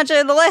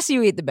 Sriracha, the less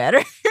you eat, the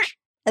better.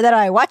 And then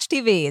I watch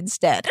TV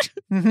instead.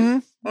 Mm-hmm.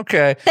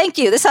 Okay. Thank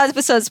you. This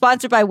episode is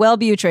sponsored by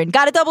Wellbutrin.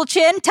 Got a double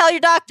chin? Tell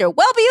your doctor.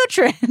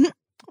 Wellbutrin.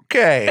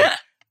 Okay.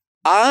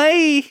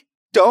 I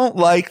don't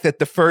like that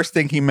the first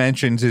thing he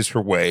mentions is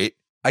her weight.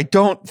 I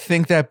don't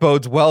think that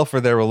bodes well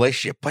for their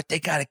relationship, but they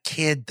got a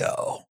kid,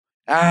 though.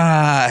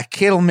 A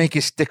kid will make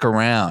you stick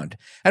around.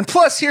 And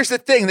plus, here's the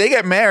thing. They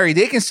get married.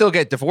 They can still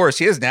get divorced.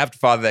 He doesn't have to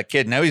father that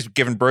kid. Now he's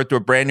giving birth to a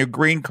brand new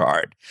green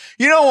card.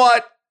 You know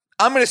what?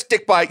 I'm going to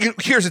stick by.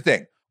 Here's the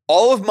thing.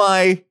 All of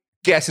my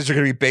guesses are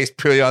going to be based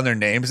purely on their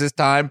names this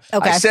time.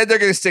 Okay. I said they're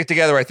going to stick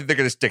together. I think they're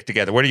going to stick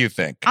together. What do you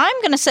think?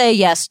 I'm going to say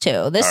yes,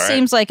 too. This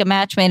seems like a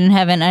match made in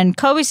heaven, and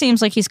Kobe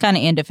seems like he's kind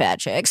of into fat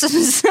chicks.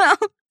 So,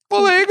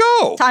 well, there you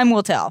go. Time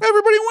will tell.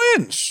 Everybody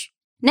wins.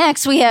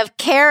 Next, we have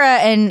Kara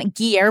and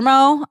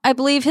Guillermo, I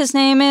believe his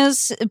name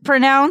is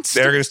pronounced.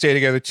 They're going to stay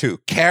together, too.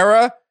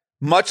 Kara,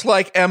 much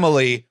like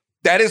Emily,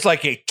 that is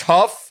like a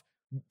tough...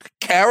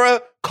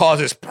 Kara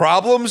causes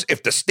problems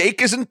if the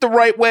steak isn't the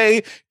right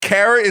way.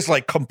 Kara is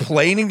like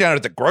complaining down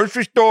at the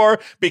grocery store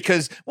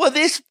because, well,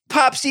 this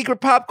Pop Secret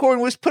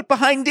popcorn was put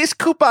behind this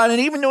coupon, and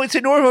even though it's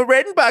a normal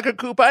Redenbacher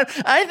coupon,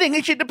 I think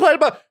it should apply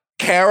to...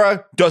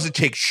 Kara doesn't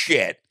take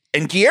shit.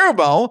 And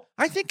Guillermo,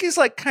 I think, is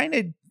like kind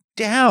of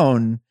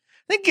down.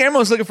 I think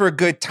Guillermo's looking for a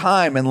good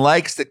time and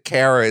likes that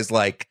Kara is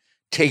like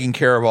taking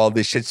care of all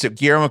this shit so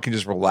Guillermo can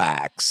just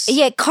relax.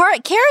 Yeah, Kara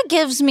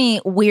gives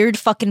me weird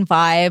fucking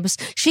vibes.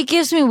 She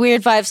gives me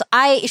weird vibes.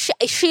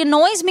 She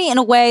annoys me in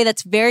a way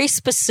that's very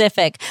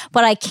specific,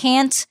 but I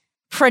can't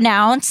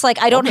pronounce.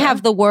 Like, I don't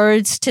have the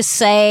words to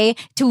say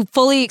to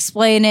fully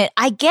explain it.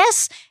 I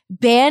guess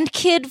band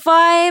kid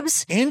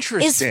vibes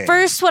is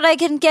first what I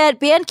can get.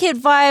 Band kid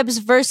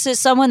vibes versus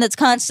someone that's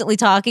constantly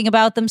talking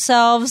about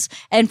themselves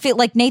and feel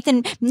like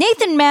Nathan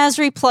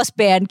Masry plus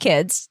band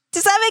kids.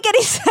 Does that make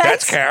any sense?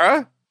 That's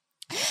Kara?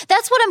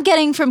 That's what I'm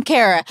getting from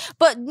Kara.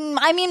 But,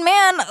 I mean,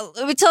 man,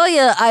 let me tell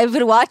you, I've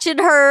been watching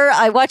her.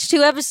 I watched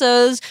 2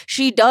 episodes.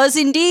 She does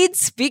indeed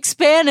speak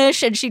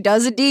Spanish, and she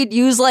does indeed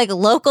use, like,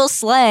 local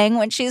slang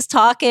when she's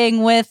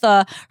talking with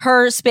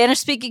her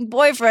Spanish-speaking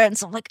boyfriend.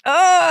 So I'm like,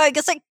 oh, I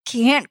guess I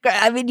can't.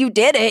 I mean, you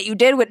did it. You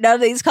did what none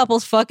of these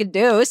couples fucking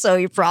do, so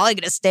you're probably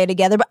going to stay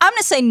together. But I'm going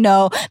to say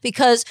no,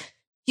 because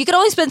you can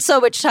only spend so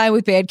much time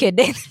with band kid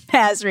Nathan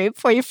Masry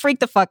before you freak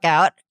the fuck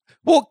out.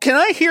 Well, can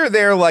I hear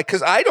their, like,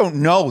 because I don't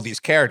know these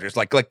characters.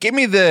 Like, give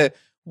me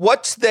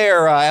what's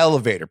their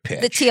elevator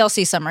pitch? The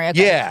TLC summary.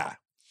 Okay. Yeah.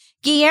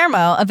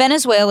 Guillermo, a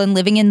Venezuelan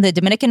living in the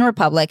Dominican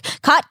Republic,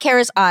 caught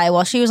Kara's eye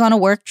while she was on a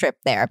work trip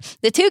there.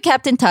 The two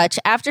kept in touch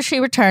after she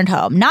returned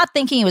home, not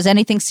thinking it was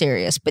anything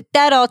serious, but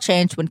that all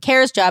changed when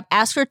Kara's job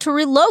asked her to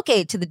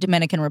relocate to the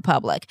Dominican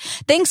Republic.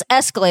 Things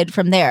escalated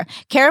from there.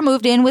 Kara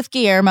moved in with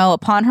Guillermo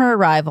upon her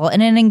arrival,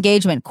 and an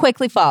engagement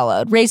quickly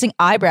followed, raising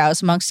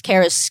eyebrows amongst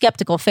Kara's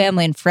skeptical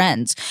family and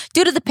friends.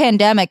 Due to the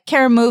pandemic,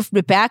 Kara moved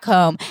back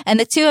home, and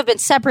the two have been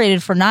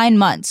separated for 9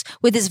 months.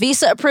 With his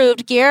visa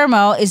approved,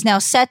 Guillermo is now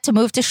set to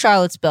move to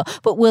Charlottesville,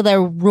 but will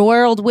their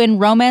whirlwind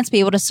romance be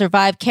able to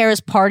survive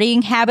Kara's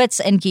partying habits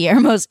and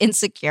Guillermo's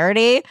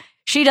insecurity?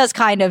 She does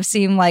kind of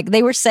seem like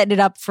they were setting it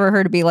up for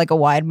her to be like a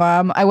wide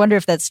mom. I wonder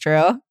if that's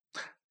true.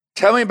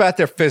 Tell me about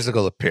their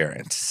physical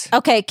appearance.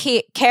 Okay,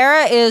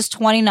 Kara is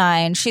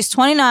 29. She's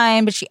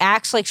 29, but she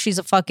acts like she's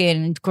a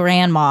fucking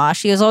grandma.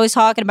 She is always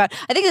talking about,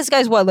 I think this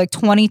guy's like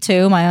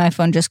 22? My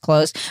iPhone just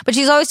closed. But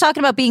she's always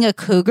talking about being a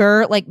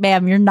cougar. Like,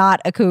 ma'am, you're not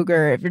a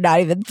cougar if you're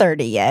not even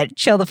 30 yet.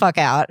 Chill the fuck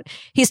out.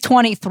 He's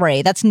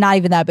 23. That's not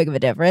even that big of a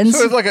difference.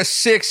 So it's like a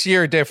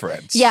 6-year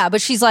difference. Yeah,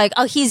 but she's like,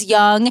 oh, he's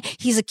young.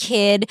 He's a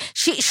kid.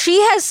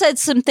 She has said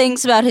some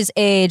things about his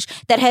age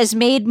that has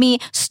made me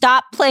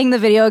stop playing the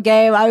video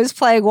game I was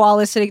playing while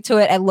listening to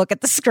it and look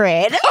at the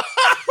screen.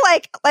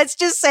 Like, let's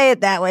just say it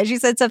that way. She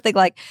said something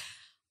like,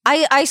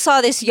 I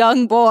saw this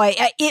young boy.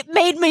 It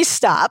made me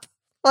stop.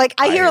 Like,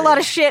 I hear a lot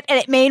of shit and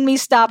it made me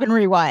stop and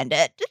rewind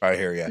it. I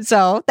hear you.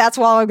 So that's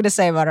all I'm going to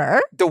say about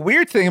her. The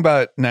weird thing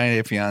about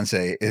 90 Day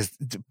Fiancé is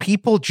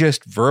people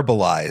just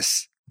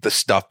verbalize the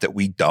stuff that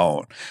we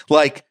don't.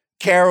 Like,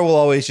 Kara will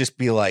always just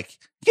be like,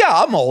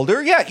 yeah, I'm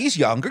older. Yeah, he's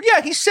younger.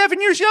 Yeah, he's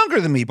 7 years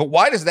younger than me. But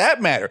why does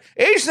that matter?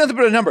 Age is nothing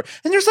but a number.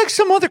 And there's like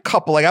some other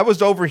couple. Like I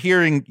was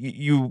overhearing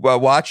you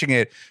watching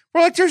it. We're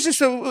like, there's this,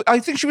 I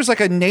think she was like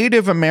a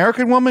Native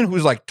American woman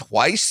who's like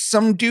twice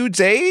some dude's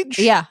age.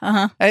 Yeah.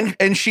 Uh-huh.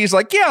 And she's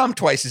like, yeah, I'm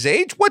twice his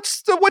age.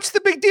 What's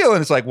the big deal?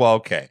 And it's like, well,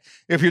 okay.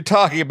 If you're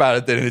talking about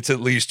it, then it's at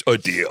least a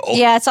deal.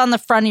 Yeah, it's on the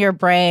front of your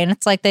brain.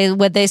 It's like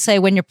they say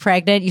when you're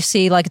pregnant, you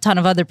see like a ton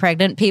of other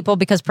pregnant people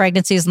because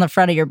pregnancy is in the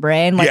front of your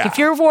brain. Like if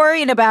you're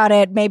worrying about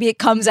it, maybe it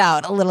comes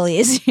out a little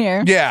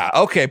easier. Yeah.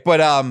 Okay. But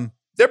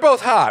they're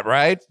both hot,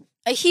 right?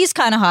 He's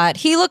kind of hot.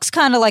 He looks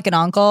kind of like an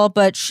uncle,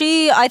 but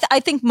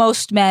I think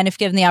most men, if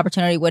given the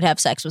opportunity, would have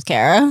sex with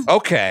Kara.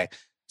 Okay.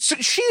 So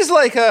she's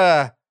like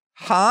a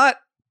hot,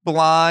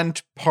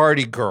 blonde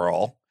party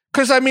girl.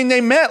 Because, I mean,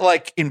 they met,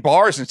 like, in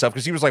bars and stuff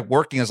because he was, like,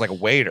 working as, like, a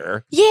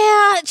waiter.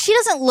 Yeah, she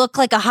doesn't look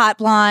like a hot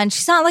blonde.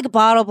 She's not like a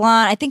bottle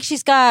blonde. I think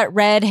she's got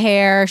red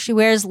hair. She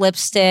wears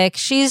lipstick.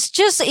 She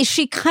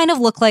kind of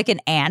looked like an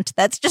ant.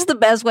 That's just the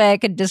best way I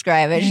could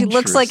describe it. She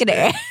looks like an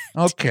ant.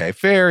 Okay,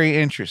 very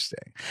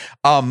interesting.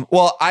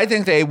 Well, I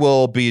think they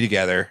will be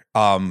together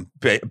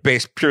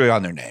based purely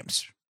on their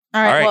names.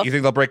 All right, well, you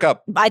think they'll break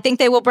up? I think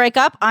they will break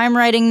up. I'm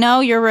writing no.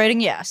 You're writing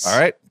yes. All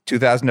right,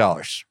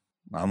 $2,000.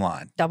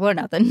 Online. Double or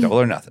nothing. Double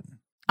or nothing.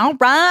 All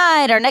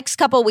right. Our next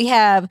couple, we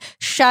have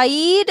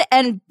Shahid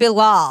and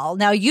Bilal.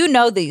 Now, you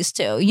know these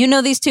two. You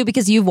know these two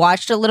because you've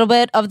watched a little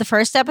bit of the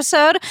first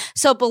episode.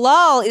 So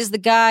Bilal is the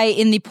guy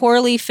in the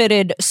poorly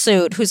fitted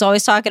suit who's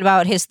always talking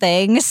about his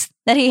things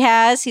that he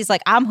has. He's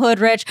like, I'm hood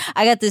rich.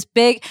 I got this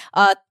big,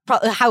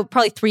 probably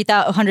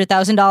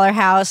 $300,000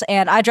 house,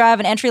 and I drive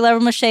an entry-level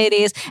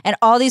Mercedes, and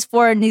all these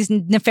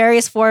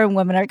nefarious foreign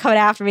women are coming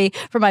after me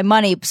for my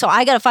money. So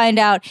I got to find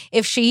out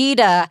if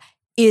Shahida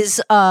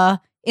is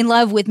in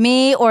love with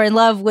me or in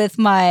love with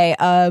my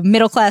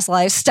middle-class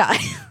lifestyle.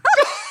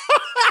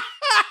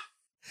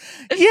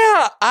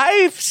 Yeah,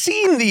 I've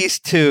seen these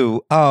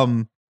two.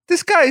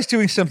 This guy is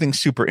doing something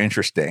super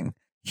interesting.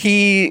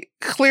 He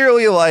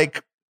clearly,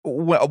 like,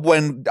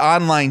 when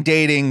online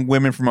dating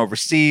women from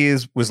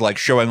overseas was like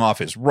showing off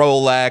his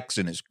Rolex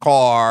and his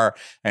car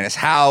and his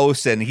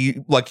house, and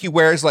he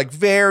wears like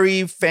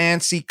very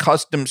fancy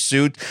custom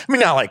suits. I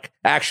mean, not like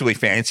actually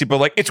fancy, but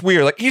like it's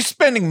weird. Like he's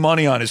spending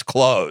money on his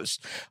clothes.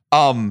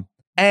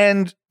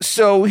 And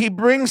so he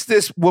brings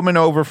this woman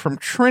over from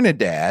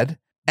Trinidad,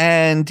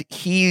 and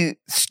he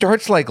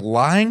starts like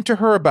lying to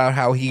her about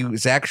how he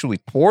was actually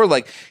poor.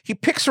 Like he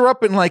picks her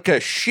up in like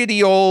a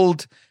shitty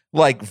old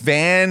like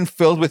van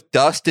filled with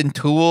dust and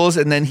tools,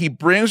 and then he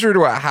brings her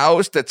to a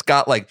house that's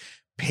got like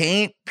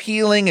paint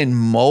peeling and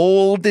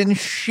mold and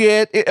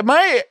shit. Am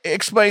I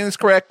explaining this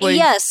correctly?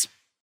 Yes.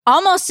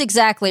 Almost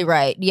exactly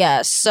right.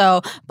 Yes.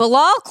 So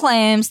Bilal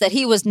claims that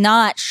he was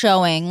not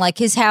showing like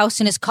his house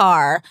and his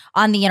car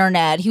on the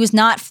internet. He was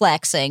not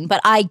flexing,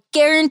 but I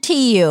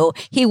guarantee you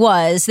he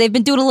was. They've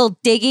been doing a little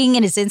digging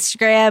in his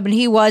Instagram, and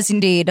he was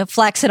indeed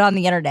flexing on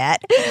the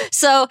internet.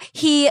 So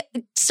he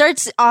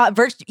starts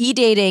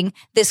dating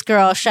this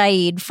girl,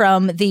 Shahid,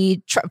 from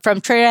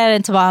Trinidad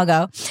and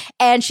Tobago,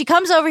 and she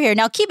comes over here.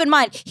 Now, keep in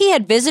mind, he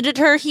had visited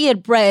her. He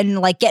had been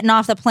like getting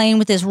off the plane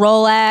with his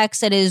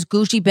Rolex and his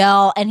Gucci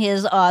belt and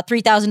his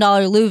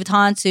 $3,000 Louis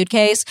Vuitton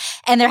suitcase,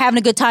 and they're having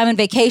a good time in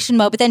vacation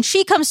mode. But then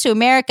she comes to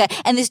America,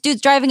 and this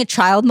dude's driving a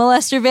child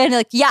molester van.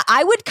 Like, yeah,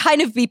 I would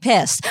kind of be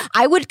pissed.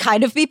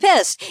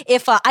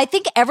 If I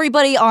think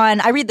everybody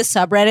I read the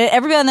subreddit,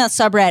 everybody on that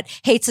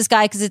subreddit hates this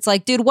guy because it's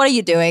like, dude, what are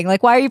you doing?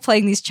 Like, why are you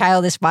playing these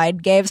childish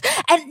mind games?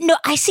 And no,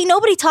 I see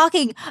nobody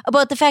talking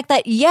about the fact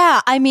that,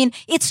 yeah, I mean,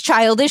 it's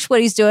childish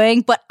what he's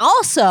doing, but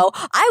also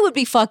I would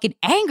be fucking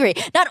angry.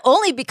 Not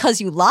only because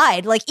you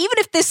lied, like even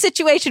if this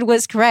situation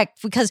was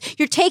correct, because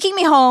you're taking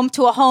me home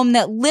to a home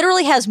that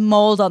literally has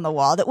mold on the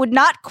wall that would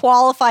not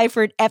qualify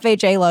for an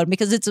FHA loan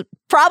because it's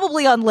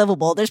probably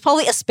unlivable. There's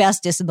probably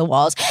asbestos in the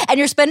walls, and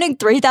you're spending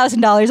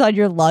 $3,000 on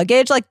your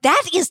luggage. Like,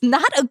 that is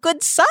not a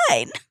good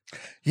sign.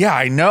 Yeah,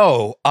 I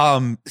know.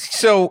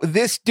 So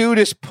this dude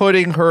is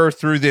putting her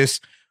through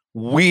this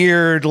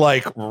weird,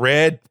 like,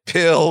 red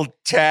pill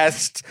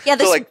test. Yeah,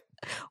 this like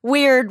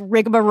weird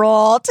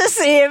rigmarole to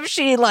see if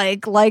she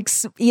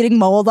likes eating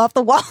mold off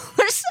the wall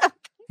or something.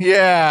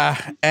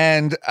 Yeah,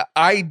 and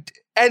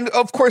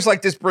of course,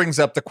 like, this brings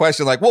up the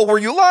question, like, well, were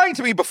you lying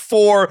to me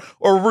before,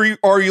 or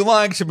are you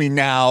lying to me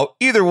now?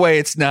 Either way,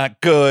 it's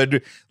not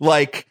good.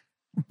 Like,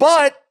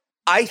 but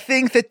I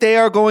think that they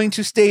are going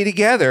to stay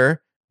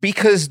together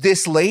because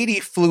this lady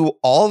flew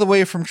all the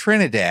way from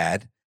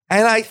Trinidad,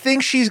 and I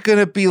think she's going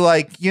to be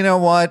like, you know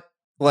what?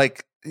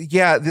 Like,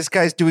 yeah, this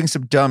guy's doing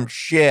some dumb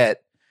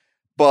shit,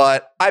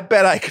 but I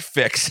bet I could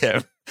fix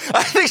him.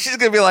 I think she's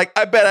going to be like,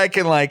 I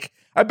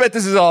bet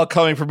this is all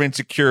coming from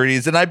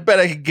insecurities, and I bet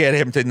I could get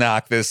him to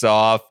knock this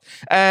off.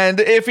 And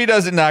if he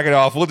doesn't knock it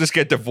off, we'll just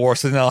get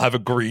divorced and I'll have a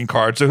green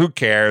card. So who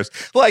cares?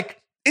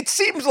 Like, it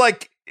seems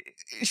like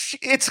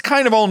it's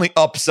kind of only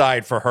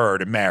upside for her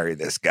to marry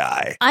this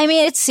guy. I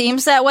mean, it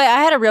seems that way.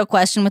 I had a real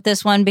question with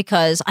this one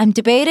because I'm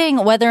debating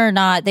whether or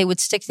not they would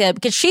stick together,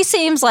 because she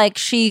seems like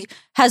she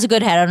has a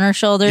good head on her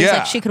shoulders. Yeah.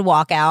 Like, she could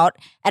walk out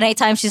at any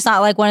time. She's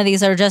not like one of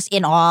these that are just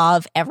in awe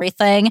of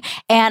everything.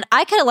 And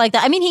I kind of like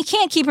that. I mean, he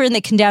can't keep her in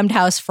the condemned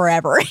house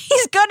forever.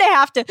 He's going to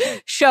have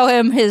to show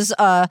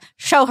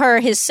her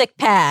his sick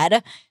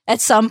pad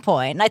at some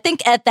point. And I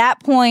think at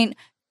that point,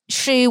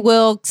 she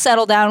will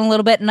settle down a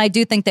little bit, and I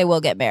do think they will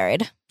get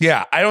married.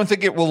 Yeah, I don't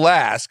think it will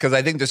last because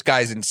I think this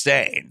guy's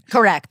insane.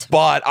 Correct.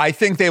 But I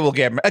think they will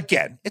get,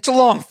 again, it's a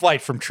long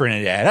flight from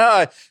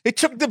Trinidad.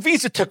 The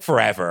visa took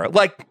forever.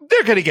 Like,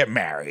 they're going to get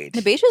married.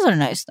 The beaches are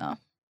nice, though.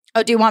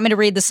 Oh, do you want me to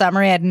read the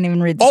summary? I didn't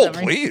even read the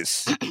summary. Oh,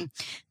 please.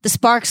 The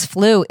sparks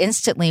flew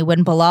instantly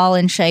when Bilal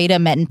and Shaida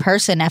met in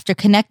person after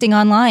connecting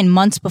online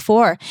months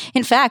before.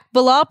 In fact,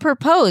 Bilal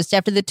proposed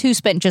after the two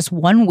spent just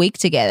 1 week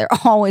together.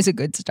 Always a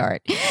good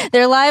start.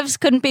 Their lives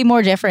couldn't be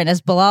more different,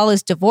 as Bilal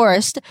is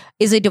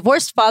a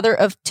divorced father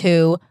of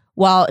two,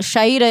 while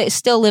Shaida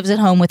still lives at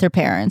home with her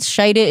parents.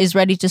 Shaida is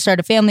ready to start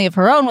a family of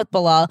her own with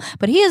Bilal,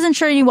 but he isn't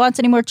sure he wants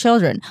any more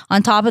children.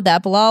 On top of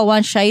that, Bilal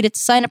wants Shaida to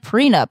sign a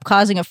prenup,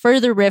 causing a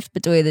further rift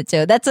between the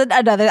two. That's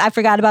another, I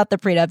forgot about the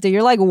prenup. Dude,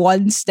 you're like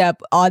one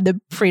step on the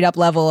prenup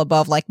level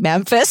above like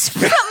Memphis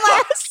from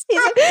last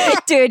season.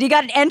 Dude, you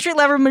got an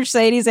entry-level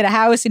Mercedes and a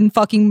house in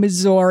fucking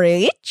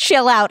Missouri.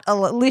 Chill out.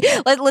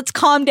 Let's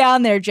calm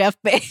down there, Jeff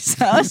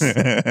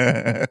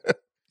Bezos.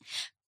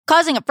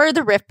 Causing a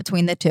further rift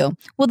between the two.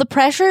 Will the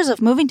pressures of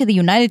moving to the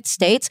United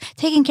States,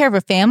 taking care of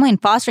a family,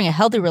 and fostering a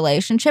healthy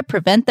relationship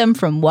prevent them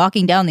from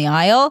walking down the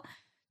aisle?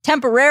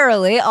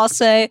 Temporarily, I'll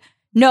say,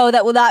 no,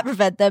 that will not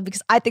prevent them,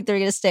 because I think they're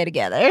going to stay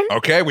together.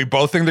 Okay, we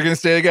both think they're going to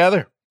stay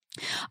together.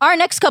 Our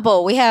next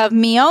couple, we have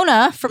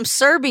Miona from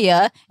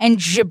Serbia and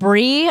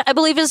Jabri, I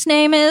believe his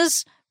name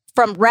is,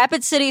 from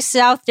Rapid City,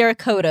 South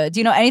Dakota. Do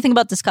you know anything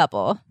about this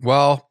couple?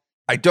 Well,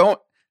 I don't.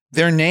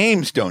 Their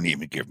names don't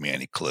even give me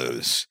any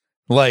clues.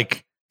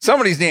 Like,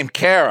 somebody's named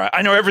Kara.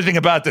 I know everything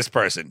about this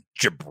person.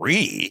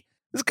 Jabri.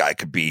 This guy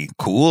could be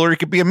cool, or he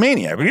could be a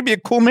maniac. He could be a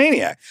cool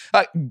maniac.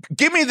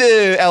 Give me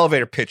the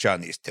elevator pitch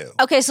on these two.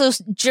 Okay, so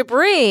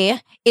Jabri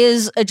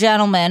is a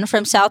gentleman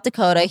from South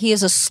Dakota. He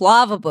is a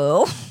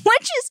Slavaboo,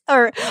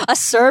 or a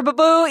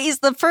Serbaboo. He's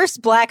the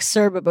first black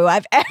Serbaboo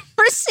I've ever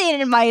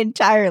seen in my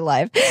entire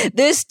life.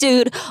 This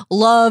dude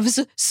loves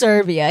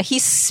Serbia. He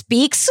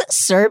speaks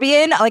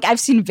Serbian. Like,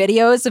 I've seen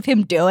videos of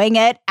him doing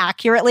it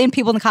accurately, and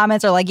people in the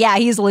comments are like, yeah,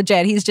 he's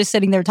legit. He's just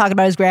sitting there talking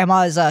about his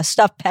grandma's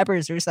stuffed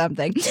peppers or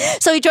something.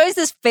 So he joins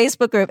this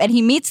Facebook group, and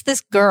he meets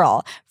this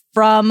girl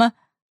from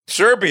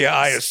Serbia,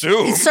 I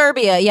assume.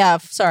 Serbia, yeah.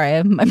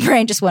 Sorry, my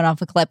brain just went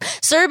off a clip.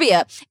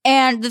 Serbia.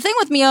 And the thing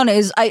with Miona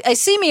is, I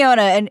see Miona,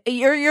 and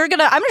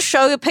I'm gonna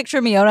show you a picture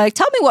of Miona. Like,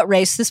 tell me what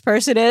race this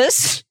person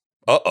is.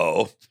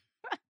 Uh-oh.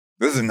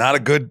 This is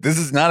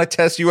not a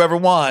test you ever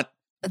want.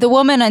 The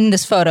woman in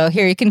this photo,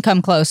 here, you can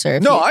come closer.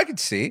 I can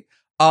see.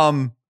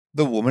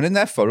 The woman in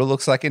that photo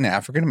looks like an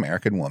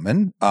African-American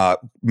woman.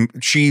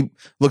 She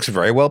looks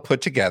very well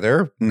put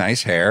together.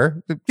 Nice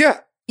hair. Yeah.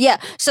 Yeah,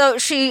 so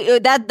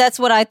that's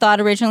what I thought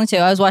originally too.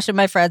 I was watching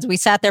my friends. We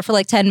sat there for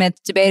like 10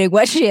 minutes debating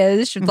what she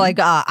is. She's like,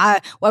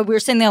 we were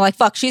sitting there like,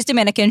 fuck, she's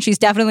Dominican. She's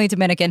definitely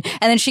Dominican.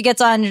 And then she gets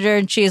on her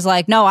and she's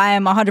like, no, I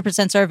am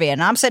 100% Serbian.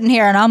 And I'm sitting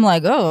here and I'm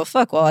like, oh,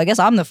 fuck, well, I guess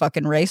I'm the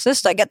fucking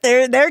racist. I get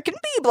there can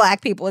be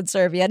black people in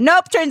Serbia.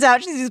 Nope, turns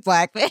out she's just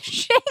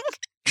blackfishing.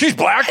 She's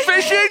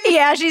blackfishing?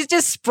 Yeah, she's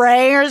just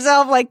spraying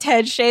herself like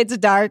 10 shades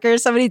darker.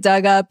 Somebody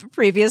dug up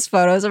previous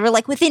photos of her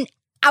like within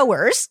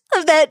hours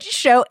of that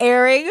show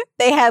airing.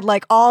 They had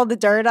like all the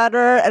dirt on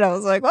her. And I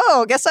was like,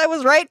 oh, guess I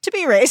was right to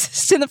be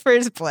racist in the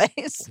first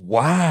place.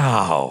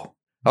 Wow.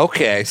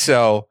 Okay,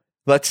 so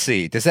let's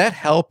see. Does that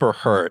help or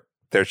hurt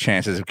their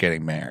chances of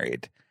getting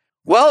married?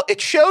 Well,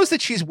 it shows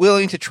that she's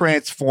willing to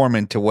transform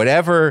into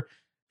whatever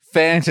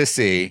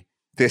fantasy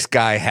this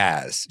guy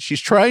has.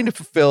 She's trying to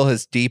fulfill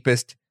his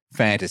deepest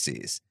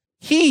fantasies.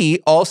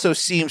 He also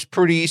seems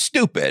pretty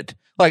stupid.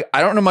 Like,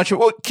 I don't know much.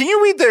 Can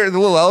you read the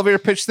little elevator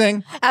pitch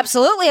thing?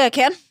 Absolutely, I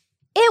can.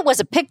 It was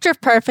a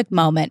picture-perfect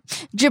moment.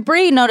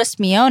 Jabri noticed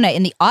Miona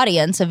in the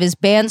audience of his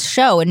band's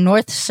show in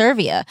North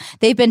Serbia.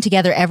 They've been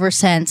together ever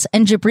since,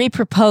 and Jabri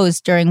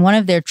proposed during one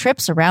of their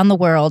trips around the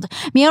world.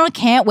 Miona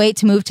can't wait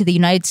to move to the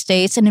United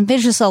States and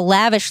envisions a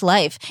lavish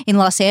life in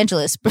Los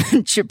Angeles.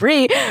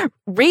 Jabri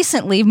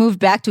recently moved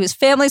back to his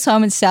family's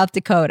home in South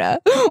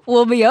Dakota.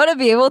 Will Miona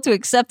be able to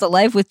accept a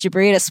life with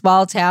Jabri in a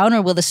small town,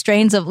 or will the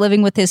strains of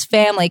living with his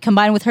family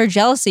combined with her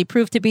jealousy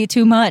prove to be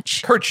too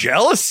much? Her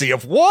jealousy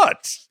of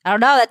what? I don't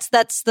know.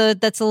 That's a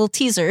little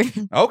teaser.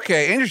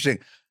 Okay, interesting.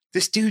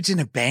 This dude's in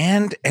a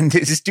band, and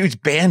this dude's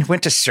band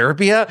went to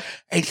Serbia,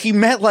 and he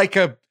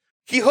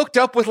hooked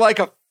up with like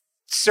a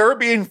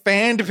Serbian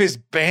fan of his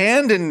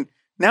band, and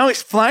now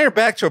he's flying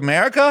back to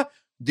America.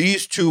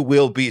 These two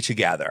will be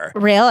together.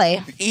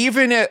 Really?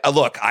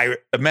 Look, I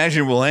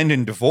imagine we'll end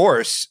in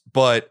divorce,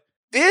 but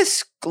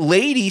this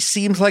lady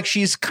seems like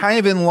she's kind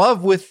of in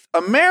love with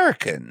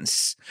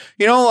Americans.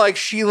 You know, like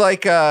she's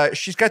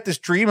got this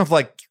dream of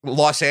like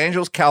Los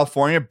Angeles,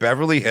 California,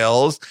 Beverly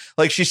Hills.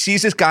 Like she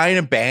sees this guy in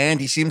a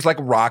band. He seems like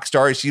a rock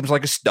star. He seems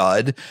like a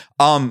stud.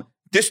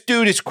 This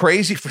dude is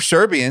crazy for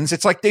Serbians.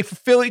 It's like they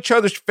fulfill each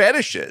other's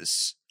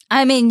fetishes.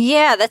 I mean,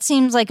 yeah, that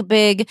seems like a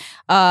big,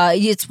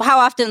 it's how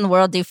often in the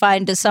world do you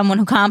find someone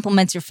who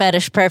complements your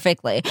fetish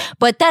perfectly?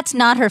 But that's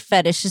not her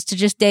fetish, is to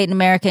just date an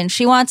American.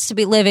 She wants to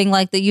be living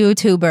like the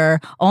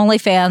YouTuber,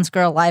 OnlyFans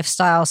girl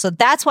lifestyle. So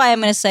that's why I'm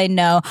going to say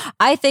no.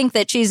 I think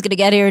that she's going to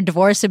get here and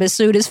divorce him as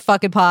soon as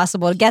fucking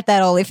possible to get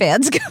that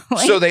OnlyFans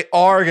going. So they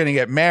are going to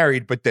get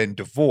married, but then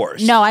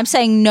divorce. No, I'm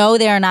saying no,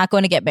 they are not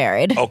going to get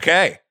married.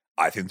 Okay.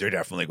 I think they're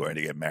definitely going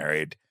to get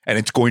married. And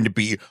it's going to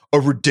be a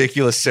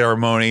ridiculous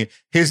ceremony.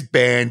 His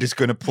band is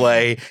going to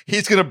play.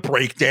 He's going to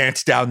break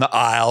dance down the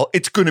aisle.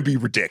 It's going to be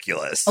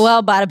ridiculous.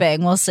 Well, bada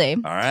bing. We'll see.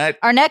 All right.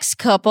 Our next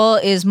couple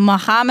is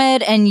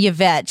Mohammed and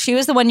Yvette. She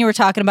was the one you were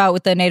talking about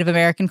with the Native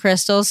American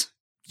crystals.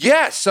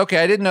 Yes.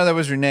 Okay. I didn't know that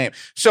was her name.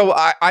 So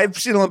I've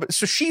seen a little bit.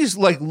 So she's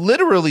like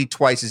literally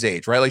twice his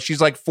age, right? Like she's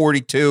like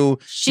 42.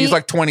 She's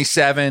like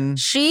 27.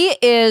 She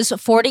is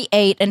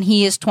 48 and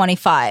he is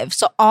 25.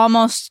 So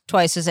almost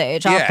twice his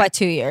age, off by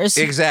 2 years.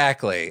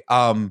 Exactly.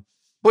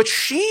 But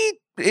she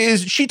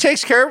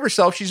takes care of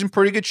herself. She's in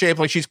pretty good shape.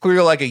 Like she's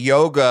clearly like a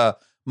yoga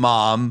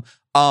mom.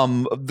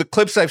 The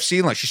clips I've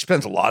seen, like she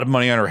spends a lot of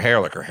money on her hair.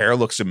 Like her hair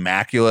looks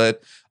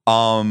immaculate.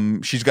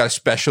 She's got a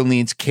special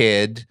needs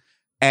kid.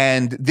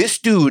 And this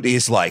dude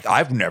is like,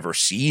 I've never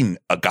seen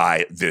a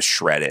guy this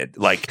shredded.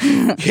 Like,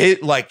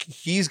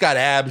 he's got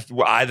abs.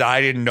 I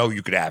didn't know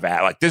you could have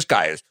abs. Like, this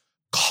guy is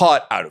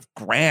cut out of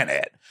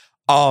granite.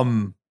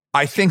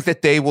 I think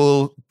that they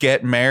will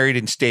get married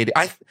and stay.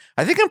 I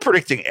think I'm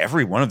predicting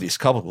every one of these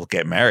couples will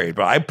get married,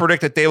 but I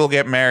predict that they will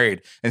get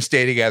married and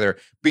stay together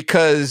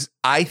because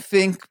I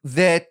think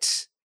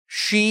that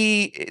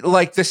she,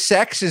 like, the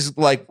sex is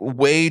like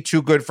way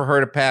too good for her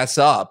to pass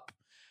up.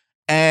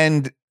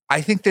 And I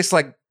think this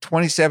like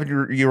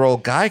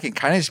 27-year-old guy can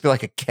kind of just be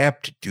like a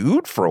kept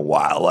dude for a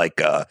while,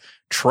 like a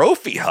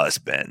trophy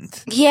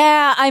husband.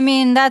 Yeah, I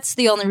mean, that's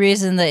the only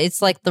reason that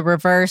it's like the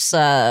reverse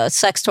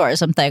sex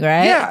tourism thing,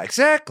 right? Yeah,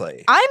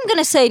 exactly. I'm going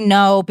to say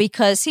no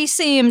because he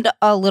seemed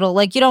a little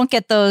like you don't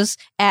get those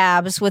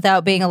abs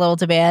without being a little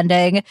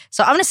demanding.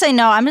 So I'm going to say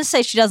no. I'm going to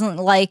say she doesn't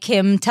like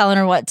him telling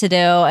her what to do.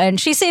 And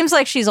she seems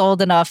like she's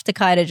old enough to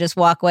kind of just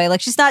walk away.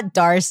 Like she's not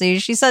Darcy.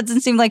 She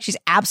doesn't seem like she's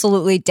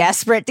absolutely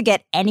desperate to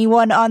get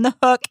anyone on the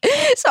hook.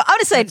 So I'm going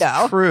to say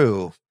no.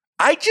 True.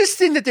 I just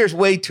think that there's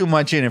way too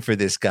much in it for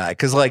this guy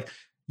because like,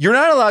 you're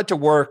not allowed to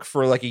work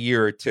for like a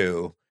year or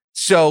two.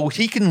 So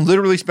he can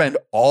literally spend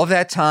all of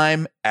that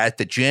time at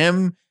the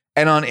gym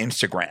and on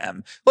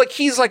Instagram. Like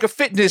he's like a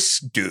fitness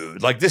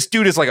dude. Like this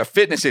dude is like a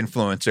fitness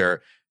influencer.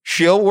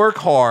 She'll work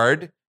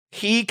hard.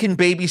 He can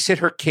babysit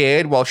her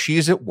kid while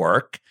she's at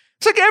work.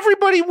 It's like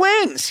everybody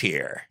wins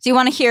here. Do you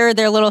want to hear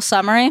their little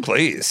summary?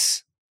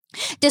 Please.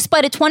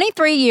 Despite a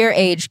 23-year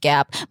age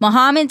gap,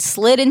 Muhammad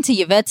slid into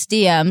Yvette's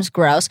DMs,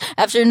 gross,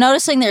 after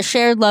noticing their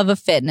shared love of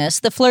fitness.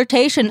 The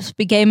flirtations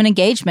became an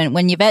engagement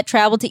when Yvette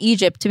traveled to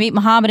Egypt to meet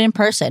Muhammad in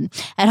person.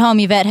 At home,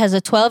 Yvette has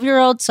a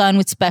 12-year-old son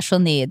with special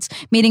needs.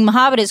 Meeting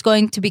Muhammad is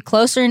going to be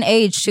closer in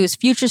age to his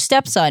future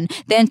stepson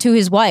than to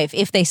his wife,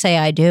 if they say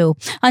I do.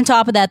 On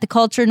top of that, the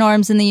culture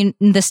norms in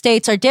the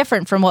States are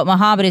different from what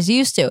Muhammad is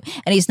used to,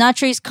 and he's not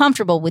sure he's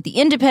comfortable with the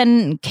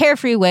independent and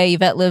carefree way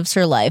Yvette lives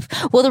her life.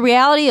 Will the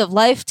reality of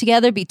life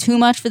together be too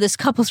much for this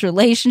couple's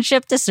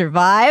relationship to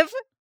survive?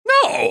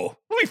 No,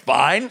 it'll be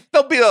fine.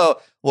 There'll be a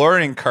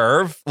learning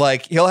curve.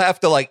 Like, he'll have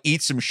to like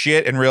eat some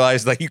shit and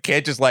realize like you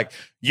can't just like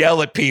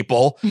yell at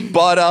people.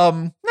 But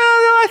no,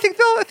 I think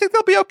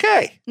they'll be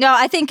okay. No,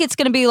 I think it's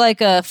gonna be like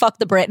a fuck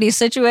the Britney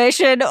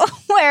situation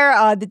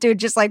where the dude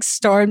just like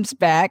storms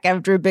back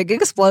after a big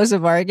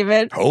explosive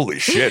argument. Holy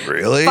shit,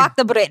 really? Fuck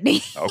the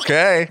Britney.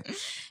 Okay.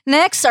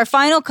 Next, our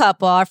final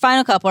couple.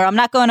 I'm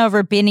not going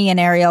over Benny and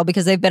Ariel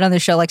because they've been on the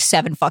show like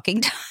 7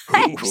 fucking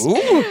times.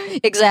 Ooh.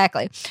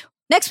 Exactly.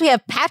 Next, we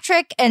have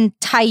Patrick and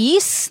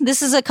Thais.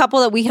 This is a couple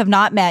that we have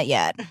not met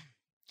yet.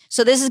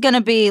 So this is going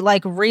to be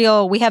like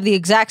real. We have the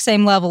exact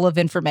same level of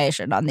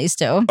information on these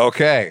two.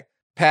 Okay.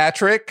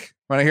 Patrick,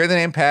 when I hear the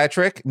name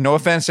Patrick, no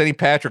offense to any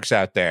Patricks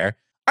out there,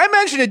 I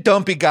imagine a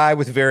dumpy guy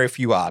with very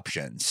few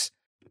options.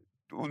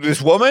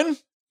 This woman,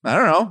 I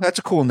don't know. That's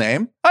a cool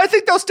name. I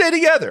think they'll stay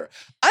together.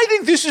 I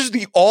think this is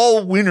the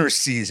all-winner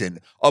season.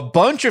 A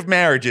bunch of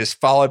marriages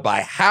followed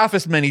by half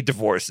as many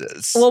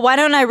divorces. Well, why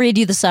don't I read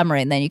you the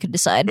summary and then you can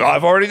decide?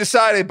 I've already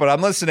decided, but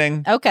I'm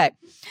listening. Okay.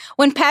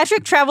 When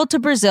Patrick traveled to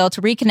Brazil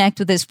to reconnect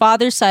with his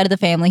father's side of the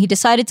family, he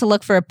decided to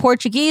look for a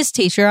Portuguese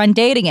teacher on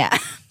dating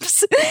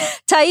apps.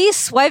 Thais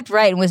swiped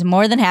right and was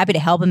more than happy to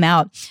help him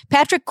out.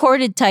 Patrick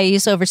courted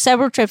Thais over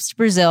several trips to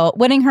Brazil,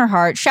 winning her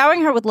heart,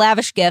 showering her with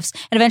lavish gifts,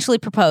 and eventually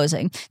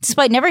proposing.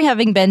 Despite never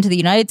having been to the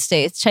United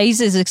States,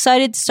 Thais is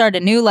excited to start a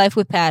new life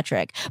with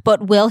Patrick.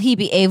 But will he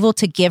be able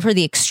to give her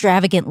the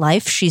extravagant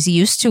life she's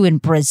used to in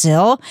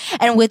Brazil?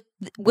 And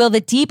will the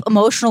deep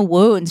emotional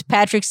wounds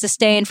Patrick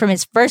sustained from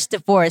his first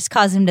divorce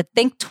cause him to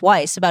think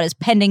twice about his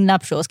pending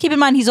nuptials? Keep in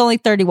mind, he's only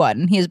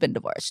 31 and he has been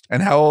divorced.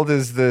 And how old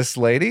is this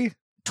lady?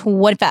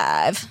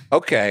 25.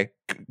 Okay.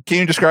 Can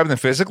you describe them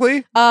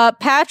physically?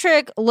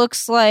 Patrick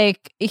looks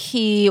like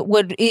he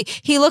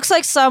looks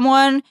like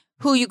someone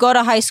who you go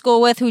to high school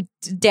with, who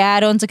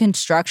dad owns a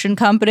construction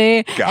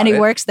company and he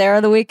works there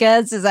on the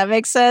weekends. Does that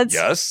make sense?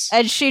 Yes.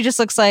 And she just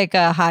looks like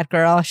a hot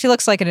girl. She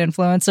looks like an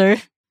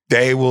influencer.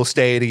 They will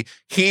stay.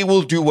 He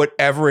will do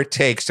whatever it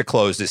takes to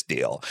close this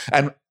deal.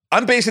 And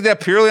I'm basing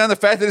that purely on the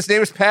fact that his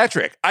name is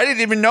Patrick. I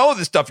didn't even know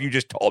the stuff you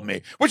just told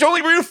me, which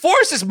only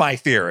reinforces my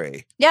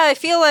theory. Yeah, I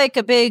feel like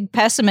a big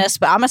pessimist,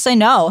 but I'm going to say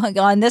no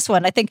on this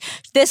one. I think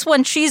this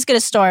one, she's going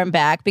to storm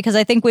back because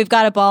I think we've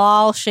got a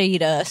ball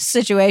sheeta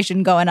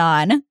situation going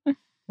on.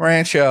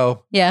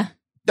 Rancho. Yeah.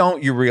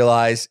 Don't you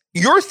realize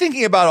you're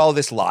thinking about all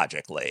this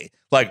logically?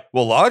 Like,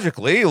 well,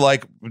 logically,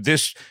 like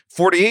this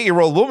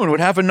 48-year-old woman would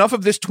have enough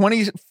of this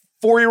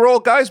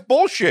 24-year-old guy's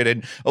bullshit.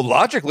 And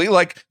logically,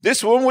 like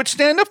this woman would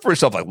stand up for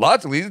herself. Like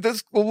logically,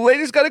 this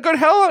lady's got a good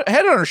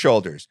head on her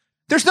shoulders.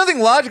 There's nothing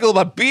logical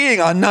about being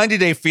on 90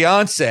 Day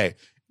Fiancé.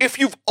 If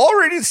you've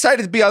already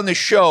decided to be on this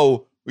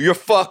show, you're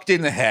fucked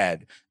in the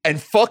head.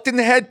 And fucked in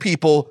the head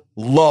people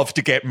love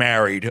to get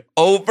married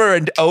over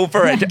and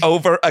over and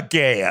over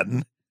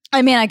again.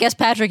 I mean, I guess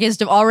Patrick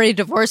is already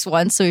divorced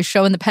once, so he's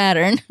showing the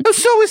pattern.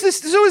 So is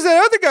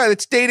that other guy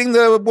that's dating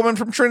the woman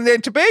from Trinidad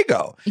and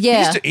Tobago.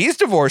 Yeah. He's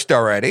divorced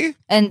already.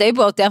 And they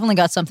both definitely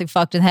got something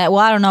fucked in the head. Well,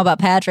 I don't know about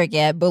Patrick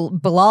yet, but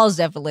Bilal's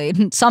definitely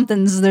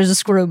there's a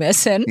screw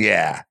missing.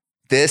 Yeah.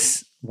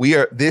 This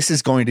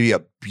is going to be a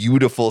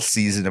beautiful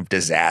season of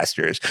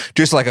disasters.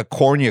 Just like a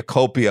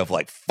cornucopia of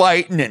like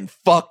fighting and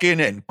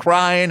fucking and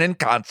crying and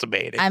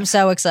consummating. I'm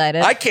so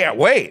excited. I can't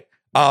wait.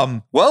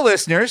 Well,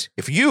 listeners,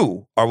 if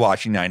you are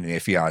watching 90 Day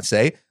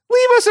Fiancé,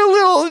 leave us a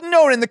little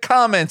note in the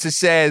comments that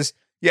says,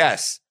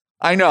 yes,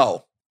 I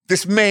know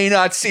this may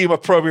not seem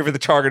appropriate for the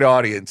target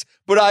audience,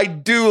 but I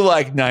do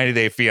like 90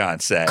 Day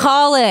Fiancé.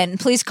 Call in.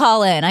 Please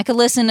call in. I could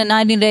listen to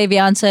 90 Day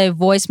Fiancé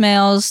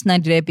voicemails,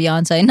 90 Day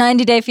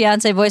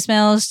Fiancé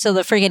voicemails till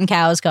the freaking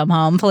cows come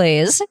home,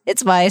 please.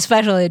 It's my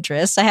special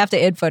interest. I have to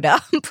info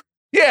dump.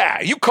 Yeah,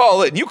 you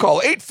call in. You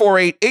call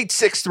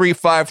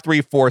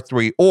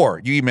 848-863-5343 or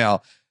you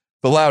email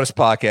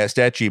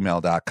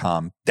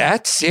theloudestpodcast@gmail.com.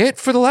 That's it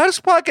for the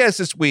Loudest Podcast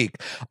this week.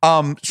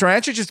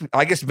 Sarancha, just,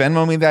 I guess,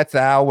 Venmo me that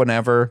thou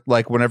whenever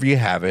you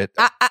have it.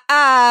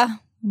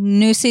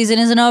 New season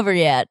isn't over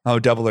yet. Oh,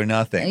 double or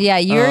nothing. Yeah,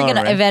 you're going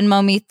to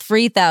Venmo me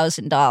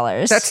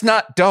 $3,000. That's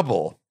not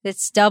double.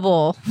 It's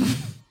double.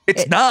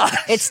 It's not.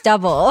 It's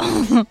double.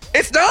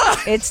 It's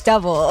not. It's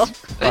double. All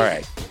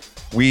right.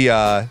 We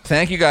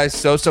thank you guys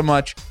so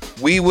much.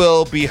 We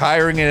will be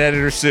hiring an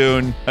editor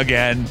soon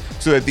again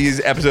so that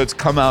these episodes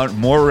come out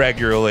more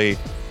regularly.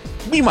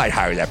 we might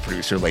hire that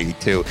producer lady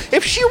too.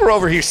 If she were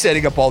over here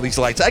setting up all these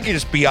lights, I could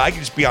just be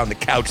on the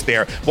couch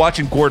there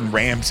watching Gordon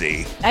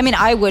Ramsay. I mean,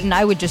 I wouldn't.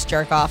 I would just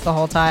jerk off the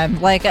whole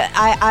time. Like,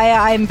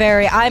 I'm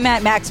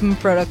at maximum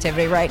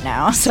productivity right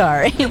now.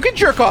 Sorry. You can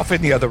jerk off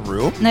in the other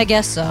room. I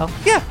guess so.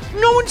 Yeah,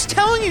 no one's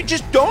telling you.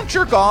 Just don't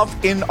jerk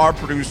off in our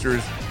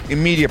producer's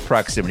immediate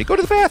proximity. Go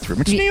to the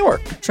bathroom. It's New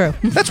York. True.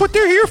 That's what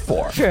they're here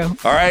for. True.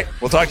 All right,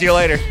 we'll talk to you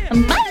later.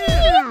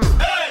 Bye.